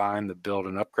combine the build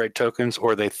and upgrade tokens,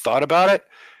 or they thought about it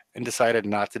and decided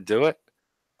not to do it.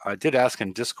 I did ask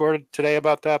in Discord today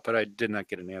about that, but I did not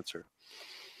get an answer.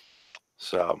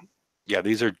 So yeah,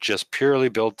 these are just purely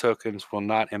build tokens, will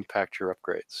not impact your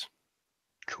upgrades.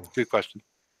 Cool. Good question.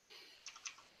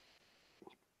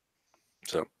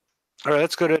 So, all right,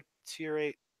 let's go to Tier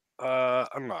 8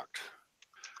 unlocked.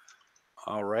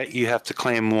 All right, you have to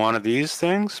claim one of these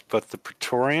things, but the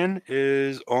Praetorian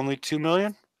is only 2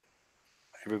 million.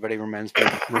 Everybody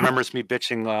remembers me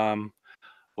bitching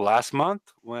last month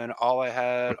when all I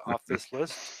had off this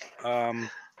list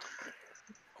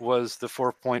was the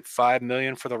 4.5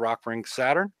 million for the Rock Ring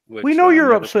Saturn. Which, We know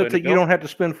you're never upset played that a you bill. don't have to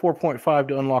spend 4.5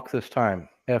 to unlock this time,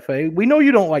 FA. We know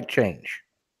you don't like change.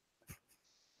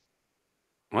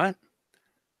 What?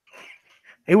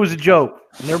 It was a joke.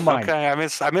 Never mind. Okay, I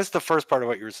missed the first part of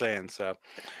what you were saying. So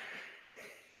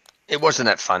It wasn't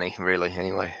that funny, really.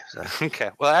 Anyway, so.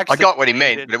 okay, well, actually, I got what he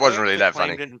claimed meant, but it wasn't really that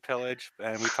claimed funny. it in Pillage,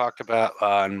 and we talked about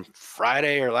on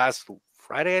Friday or last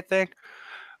Friday, I think,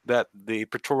 that the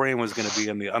Praetorian was going to be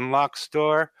in the unlock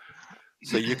store,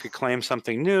 so you could claim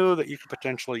something new that you could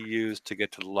potentially use to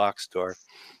get to the lock store.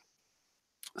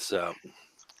 So,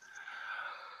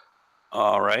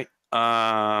 all right.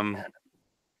 All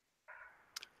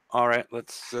right,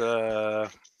 let's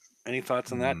any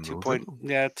thoughts on that? 2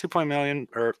 million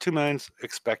or 2 million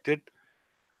expected.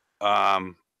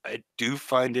 I do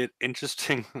find it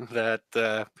interesting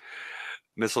that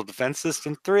Missile Defense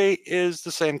System 3 is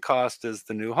the same cost as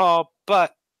the new hull,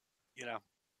 but you know,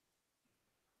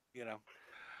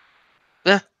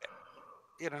 Yeah.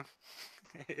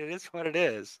 it is what it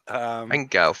is. I can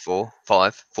go 4,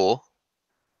 5, 4.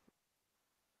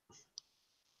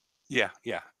 Yeah,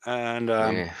 and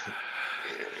Yeah.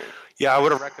 yeah, I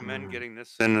would recommend getting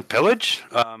this in a Pillage.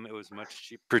 It was much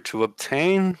cheaper to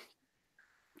obtain.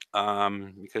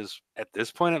 Because at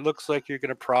this point, it looks like you're going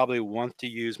to probably want to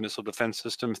use Missile Defense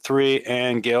System 3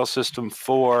 and Gale System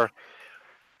 4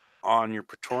 on your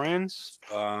Praetorians.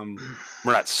 We're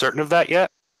not certain of that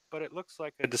yet, but it looks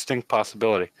like a distinct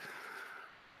possibility.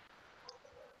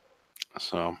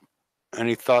 So,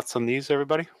 any thoughts on these,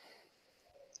 everybody?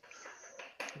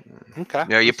 Okay.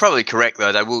 No, you're probably correct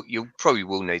though. You probably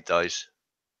will need those.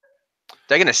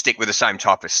 They're going to stick with the same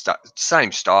type of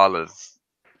same style of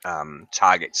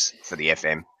targets for the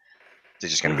FM. They're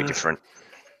just going to be different.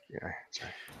 So.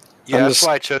 Yeah, that's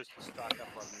why I chose to stock up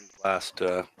on these last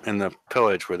in the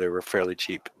Pillage where they were fairly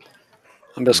cheap.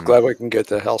 I'm just glad we can get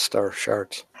the Hellstar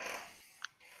shards.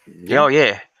 Yeah. Oh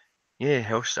yeah,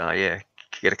 Hellstar. Yeah,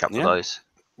 get a couple of those.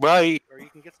 Well, or you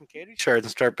can get some Katie shards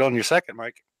and start building your second,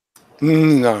 Mike.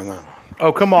 No.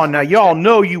 Oh, come on now. Y'all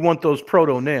know you want those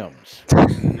proto-nims.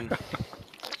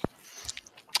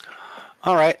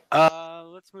 All right.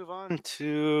 Let's move on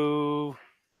to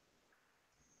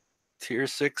Tier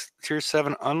 6, Tier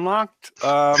 7 unlocked.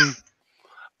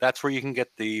 That's where you can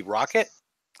get the rocket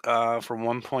for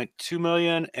 1.2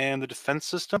 million and the defense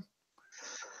system.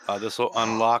 This will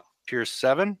unlock Tier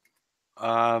 7.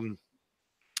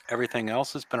 Everything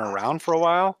else has been around for a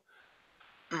while.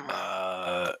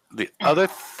 The other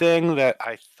thing that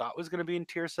I thought was going to be in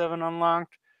Tier 7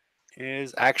 unlocked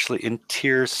is actually in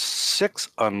Tier 6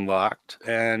 unlocked.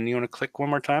 And you want to click one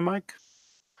more time, Mike?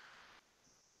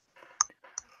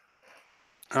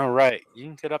 All right. You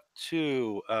can get up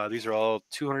to, these are all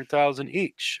 200,000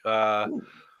 each.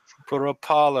 Proto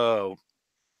Apollo,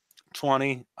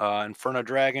 20. Inferno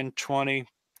Dragon, 20.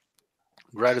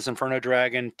 Greta's Inferno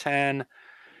Dragon, 10.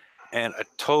 And a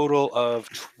total of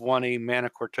 20 Mana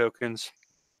Core tokens.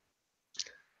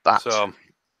 But so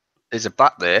there's a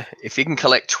but there. If you can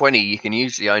collect 20, you can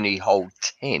usually only hold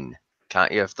 10,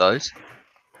 can't you, of those?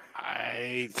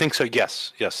 I think so,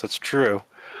 yes. Yes, that's true.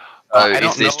 So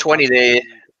if there's 20 there...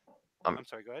 I'm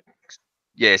sorry, go ahead.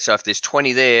 Yeah, so if there's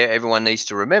 20 there, everyone needs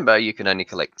to remember you can only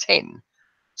collect 10.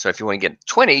 So if you want to get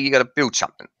 20, you got to build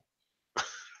something.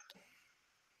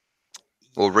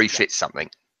 Or refit something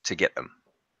to get them.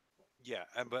 Yeah,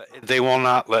 but they will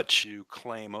not let you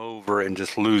claim over and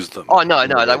just lose them. Oh, no,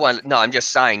 they won't. No, I'm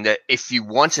just saying that if you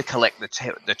want to collect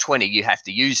the 20, you have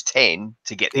to use 10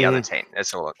 to get the other 10.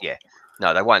 That's all. Yeah.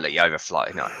 No, they won't let you overflow.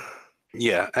 No.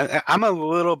 Yeah, I'm a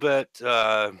little bit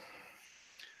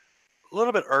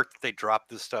irked they dropped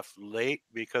this stuff late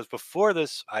because before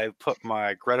this, I put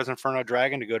my Greta's Inferno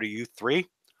Dragon to go to U3,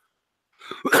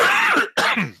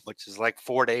 which is like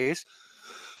 4 days.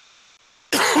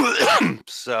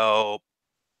 So,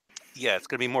 yeah, it's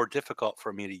going to be more difficult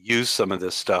for me to use some of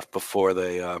this stuff before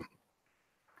they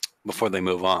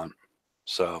move on.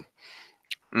 So,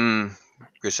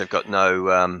 because they've got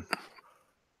no,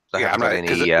 they haven't got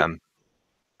any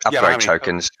upgrade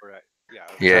tokens.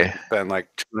 Yeah, spend like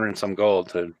 200 and some gold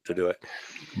to do it.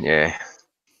 Yeah.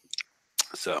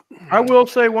 So I will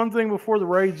say one thing before the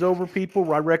raid's over,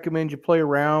 people. I recommend you play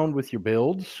around with your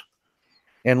builds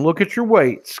and look at your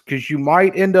weights because you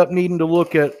might end up needing to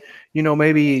look at,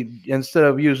 maybe instead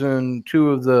of using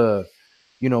 2 of the,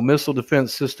 missile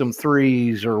defense system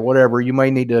 3s or whatever, you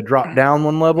may need to drop down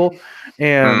 1 level.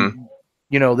 And,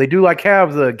 they do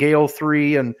have the Gale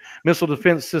 3 and missile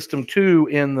defense system 2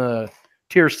 in the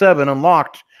Tier 7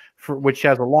 unlocked, which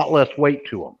has a lot less weight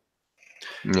to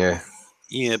them. Yeah.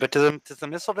 Yeah, but does the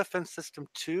missile defense system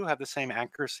 2 have the same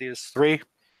accuracy as 3?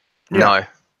 No,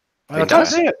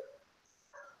 That's it.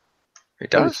 it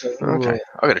does. Okay,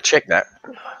 I got to check that.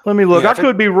 Let me look. Yeah, I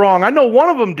could be wrong. I know one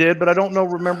of them did, but I don't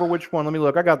remember which one. Let me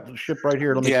look. I got the ship right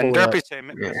here. Let me Yeah, pull and it up. Derpy's saying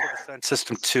Missile Defense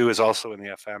System 2 is also in the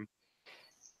FM.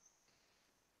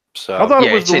 So I thought it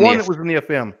Yeah, was it's the in the one that was in the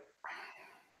FM.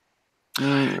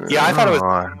 yeah, I thought it was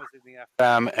Alright. one was in the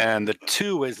FM, and the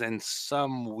 2 was in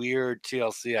some weird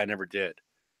TLC I never did.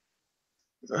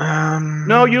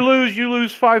 No, you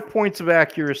lose 5 points of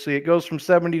accuracy. It goes from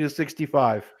 70 to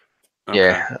 65. Okay.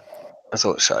 Yeah, I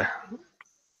thought so.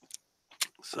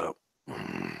 So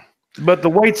But the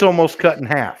weight's almost cut in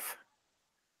half.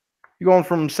 You're going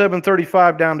from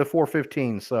 735 down to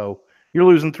 415, so you're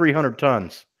losing 300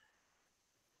 tons.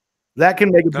 That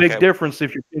can make a big Okay. difference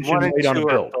if you're pinching 1 and weight on a 2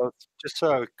 are build. both. Just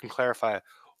so I can clarify,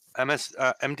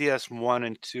 MDS 1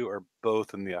 and 2 are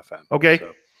both in the FM. Okay.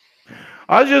 So.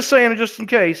 I was just saying, just in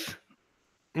case.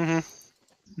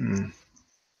 Mm-hmm.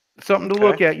 Something to Okay.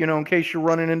 look at, in case you're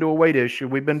running into a weight issue.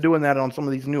 We've been doing that on some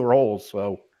of these newer holes.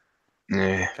 So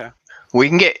Yeah. Okay. Well, you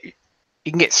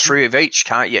can get 3 of each,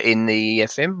 can't you, in the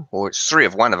FM? Or it's 3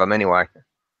 of one of them anyway.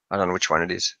 I don't know which one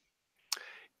it is.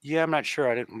 Yeah, I'm not sure.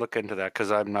 I didn't look into that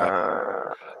because I'm not.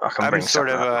 I can I'm bring sort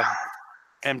something of up.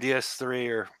 MDS 3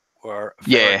 or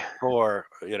Yeah. 4.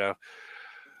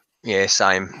 Yeah,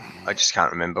 same. I just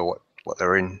can't remember what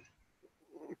they're in.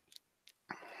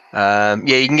 Yeah,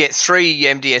 you can get 3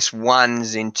 MDS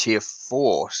 1s in tier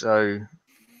 4. So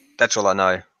that's all I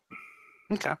know.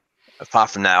 Okay. Apart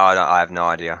from that, I have no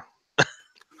idea.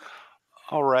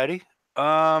 Alrighty.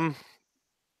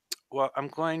 Well, I'm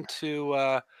going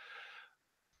to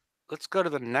let's go to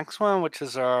the next one, which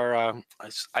is our.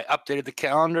 I updated the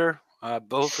calendar,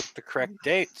 both with the correct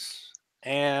dates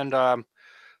and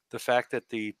the fact that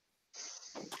the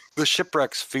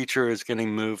shipwrecks feature is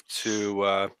getting moved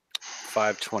to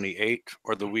 5/28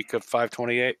 or the week of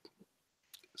 5/28.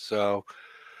 So,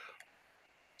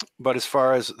 but as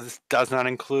far as this does not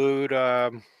include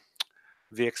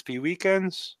VXP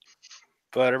weekends,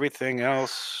 but everything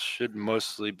else should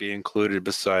mostly be included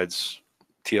besides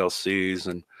TLCs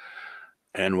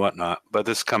and whatnot. But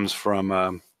this comes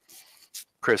from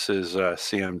Chris's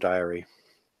CM diary.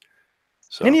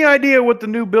 So any idea what the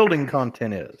new building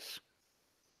content is?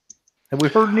 Have we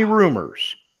heard any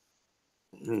rumors?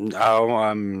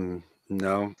 no,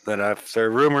 that if there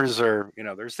are rumors or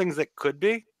there's things that could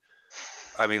be.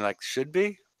 I mean, like should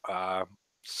be,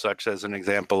 such as an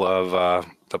example of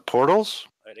the portals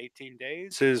at 18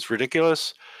 days is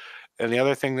ridiculous. And the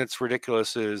other thing that's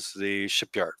ridiculous is the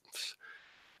shipyards.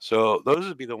 So those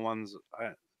would be the ones,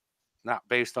 not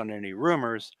based on any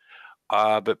rumors,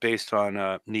 but based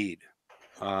on need.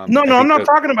 No, I'm not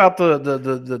talking about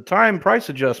the time price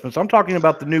adjustments. I'm talking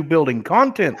about the new building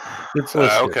content that's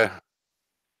listed. Okay.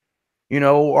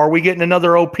 Are we getting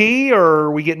another OP or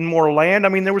are we getting more land? I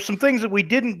mean, there were some things that we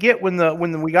didn't get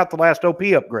when we got the last OP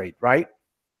upgrade, right?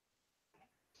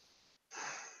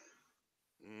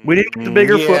 We didn't get the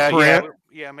bigger footprint.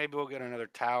 Yeah, maybe we'll get another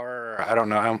tower. I don't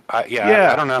know.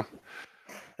 I don't know.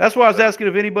 That's why I was asking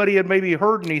if anybody had maybe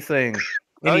heard anything,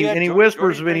 any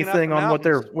whispers of anything on what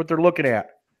they're looking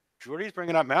at. Jordy's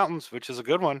bringing up mountains, which is a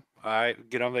good one.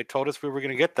 They told us we were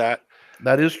going to get that.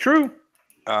 That is true.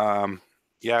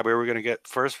 Yeah, we were going to get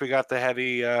first. We got the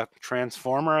heavy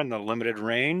transformer and the limited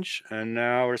range, and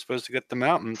now we're supposed to get the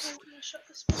mountains.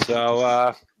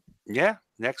 So yeah,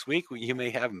 next week you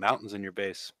may have mountains in your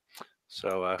base.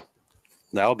 So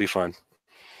that'll be fun.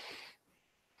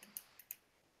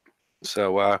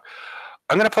 So I'm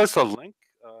going to post a link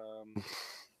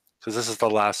because this is the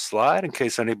last slide in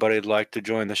case anybody would like to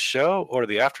join the show or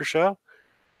the after show.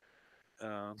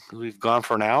 We've gone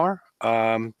for an hour.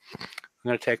 I'm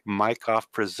going to take mic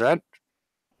off present.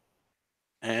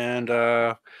 And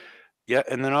yeah,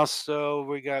 and then also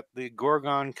we got the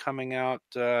Gorgon coming out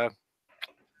in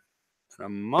a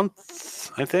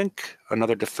month, I think.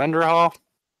 Another Defender Hall.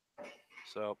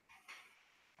 So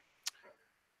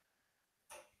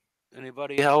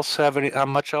anybody else have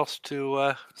much else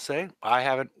to say? I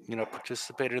haven't,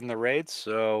 participated in the raids,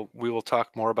 so we will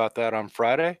talk more about that on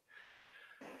Friday.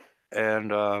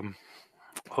 And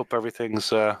hope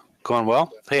everything's going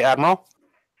well. Hey, Admiral.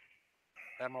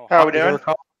 How we doing?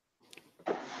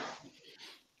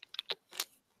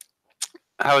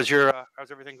 How's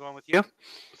everything going with you?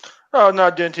 Oh,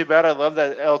 not doing too bad. I love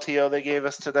that LTO they gave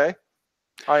us today.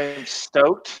 I am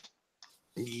stoked.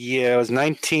 Yeah, it was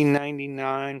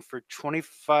 $19.99 for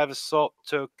 25 assault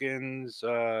tokens,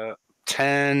 10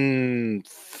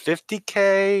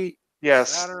 50K Yes.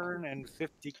 Saturn and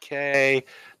 50K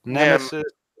Nemesis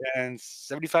and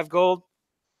 75 gold.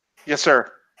 Yes,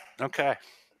 sir. Okay.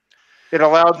 It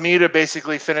allowed me to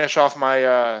basically finish off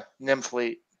my NIM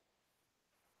fleet.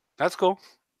 That's cool.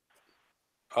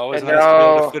 Always And nice to be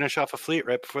able now- to finish off a fleet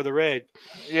right before the raid.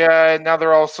 Yeah, and now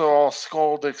they're also all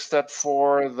skulled except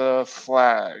for the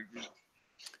flag.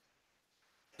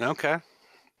 Okay.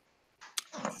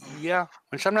 Yeah,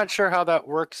 which I'm not sure how that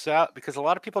works out because a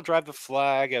lot of people drive the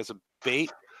flag as a bait,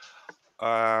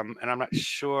 and I'm not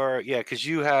sure. Yeah, because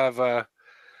you have all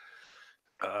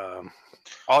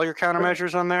your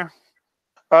countermeasures on there.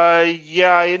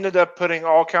 Yeah, I ended up putting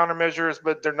all countermeasures,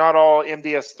 but they're not all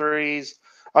MDS3s.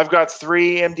 I've got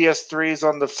 3 MDS3s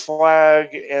on the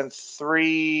flag and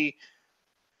 3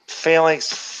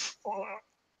 Phalanx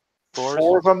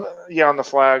fours on the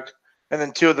flag, and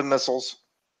then 2 of the missiles.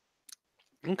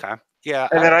 Okay. Yeah.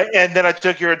 And then I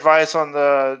took your advice on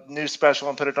the new special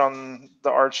and put it on the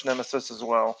Arch Nemesis as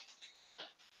well.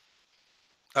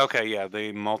 Okay. Yeah,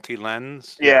 the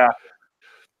multi-lens. Yeah.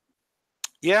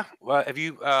 Yeah. Well, have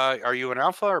you? Are you an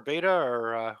alpha or beta,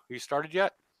 or you started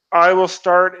yet? I will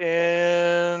start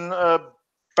in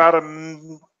about a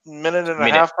minute and a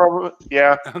half, probably.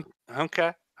 Yeah.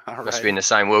 Okay. All right. Must be in the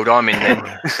same world I'm in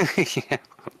then. Yeah.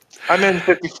 I'm in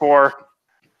 54.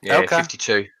 Yeah, Okay.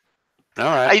 52. All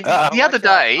right. Hey, the other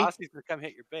day. Aussie's gonna come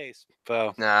hit your base.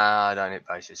 So. Nah, I don't hit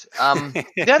bases.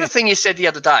 The other thing you said the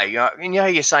other day, you know how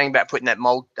you're saying about putting that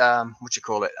what you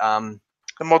call it? The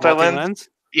multi-lens?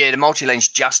 Yeah, the multi-lens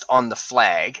just on the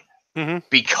flag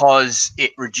because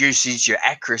it reduces your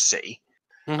accuracy.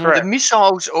 Correct. The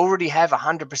missiles already have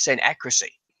 100%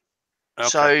 accuracy. Okay.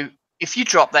 So if you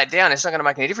drop that down, it's not going to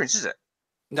make any difference, is it?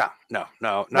 No,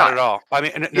 not at all. I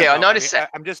mean, I noticed that.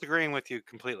 I'm disagreeing with you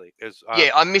completely.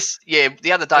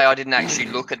 The other day I didn't actually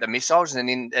look at the missiles, and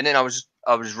then I was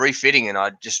refitting, and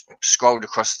I just scrolled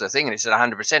across the thing, and it said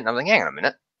 100%. And I'm like, hang on a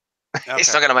minute,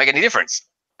 it's not going to make any difference.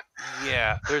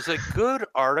 Yeah, there's a good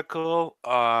article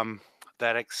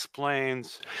that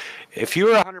explains if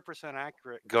you're 100%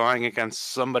 accurate going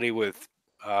against somebody with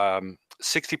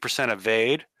 60%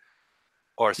 evade.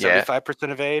 Or 75%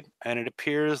 evade, and it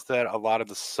appears that a lot of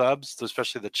the subs,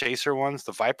 especially the chaser ones,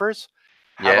 the Vipers,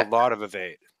 have a lot of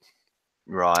evade.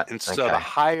 Right. And so the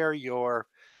higher your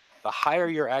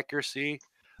accuracy,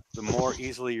 the more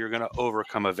easily you're going to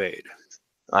overcome evade.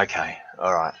 Okay.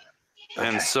 All right. Okay.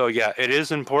 And so yeah, it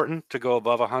is important to go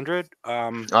above 100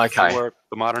 for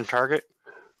the modern target.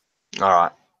 All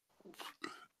right.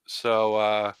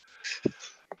 So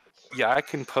yeah, I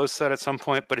can post that at some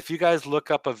point. But if you guys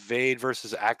look up evade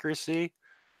versus accuracy,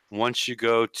 once you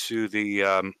go to the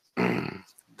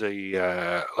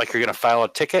like you're going to file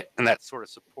a ticket in that sort of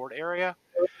support area,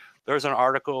 there's an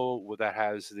article that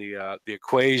has the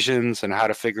equations and how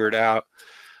to figure it out,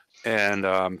 and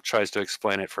tries to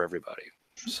explain it for everybody.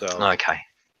 So okay,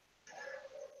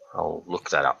 I'll look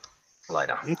that up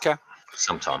later. Okay.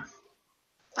 Sometime.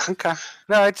 Okay.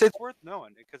 No, it's worth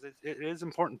knowing because it is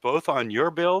important both on your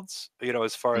builds,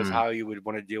 as far as how you would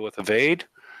want to deal with evade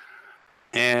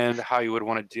and how you would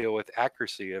want to deal with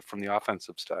accuracy from the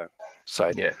offensive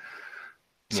side. Yeah.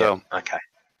 So okay.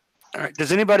 All right.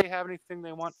 Does anybody have anything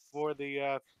they want for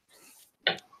the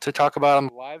to talk about on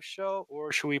the live show,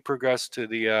 or should we progress to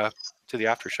the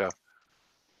after show?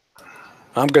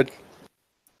 I'm good.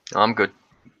 I'm good.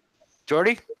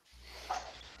 Jordy?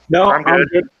 No, I'm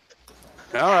good.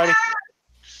 All righty.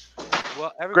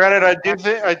 Well, granted,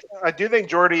 I do think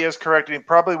Jordy is correct. We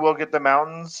probably will get the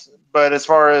mountains, but as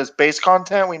far as base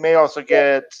content, we may also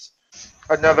get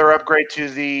another upgrade to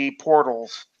the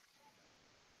portals.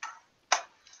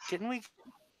 Didn't we?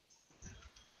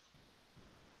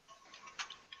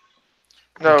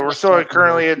 No, we're still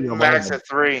currently at max at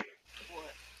 3.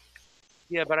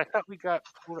 Yeah, but I thought we got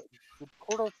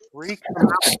Portal 3 come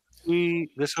out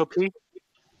this OP?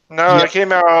 No, it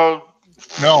came out.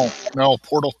 No,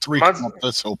 Portal 3 came out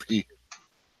this OP.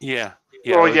 Yeah.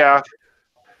 Oh, yeah.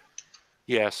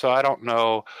 Yeah, so I don't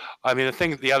know. I mean,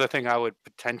 the other thing I would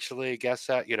potentially guess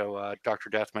at, Dr.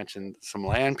 Death mentioned some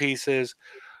land pieces.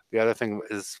 The other thing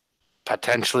is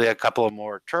potentially a couple of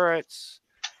more turrets.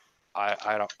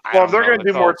 I don't. Well, if they're going to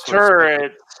do more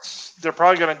turrets, they're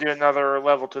probably going to do another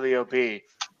level to the OP.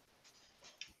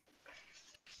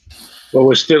 Well,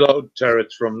 we're still owed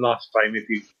turrets from last time. If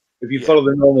you follow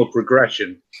the normal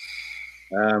progression,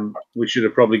 we should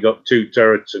have probably got 2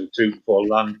 turrets and 2 4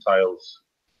 land tiles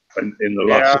in the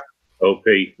last OP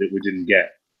that we didn't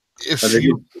get.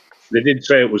 They did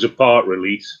say it was a part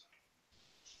release,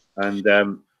 and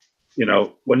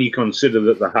when you consider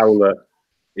that the Howler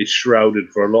is shrouded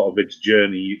for a lot of its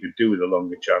journey, you could do with a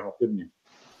longer channel, couldn't you?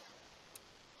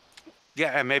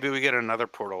 Yeah, and maybe we get another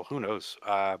portal. Who knows?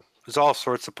 There's all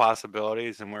sorts of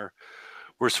possibilities, and we're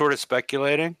sort of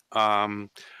speculating.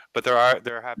 But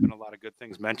there have been a lot of good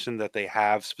things mentioned that they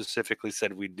have specifically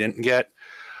said we didn't get,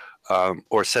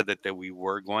 or said that we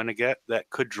were going to get that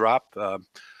could drop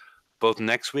both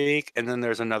next week, and then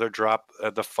there's another drop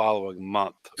the following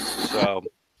month. So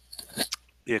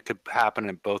it could happen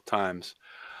at both times.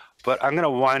 But I'm going to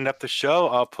wind up the show.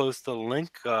 I'll post the link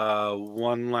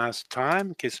one last time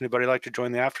in case anybody would like to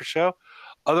join the after show.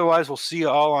 Otherwise, we'll see you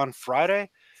all on Friday,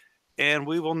 and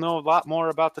we will know a lot more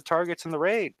about the targets in the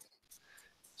raid.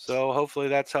 So hopefully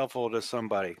that's helpful to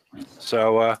somebody.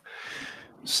 So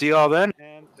see you all then,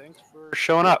 and thanks for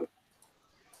showing up.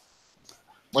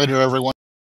 Later, everyone.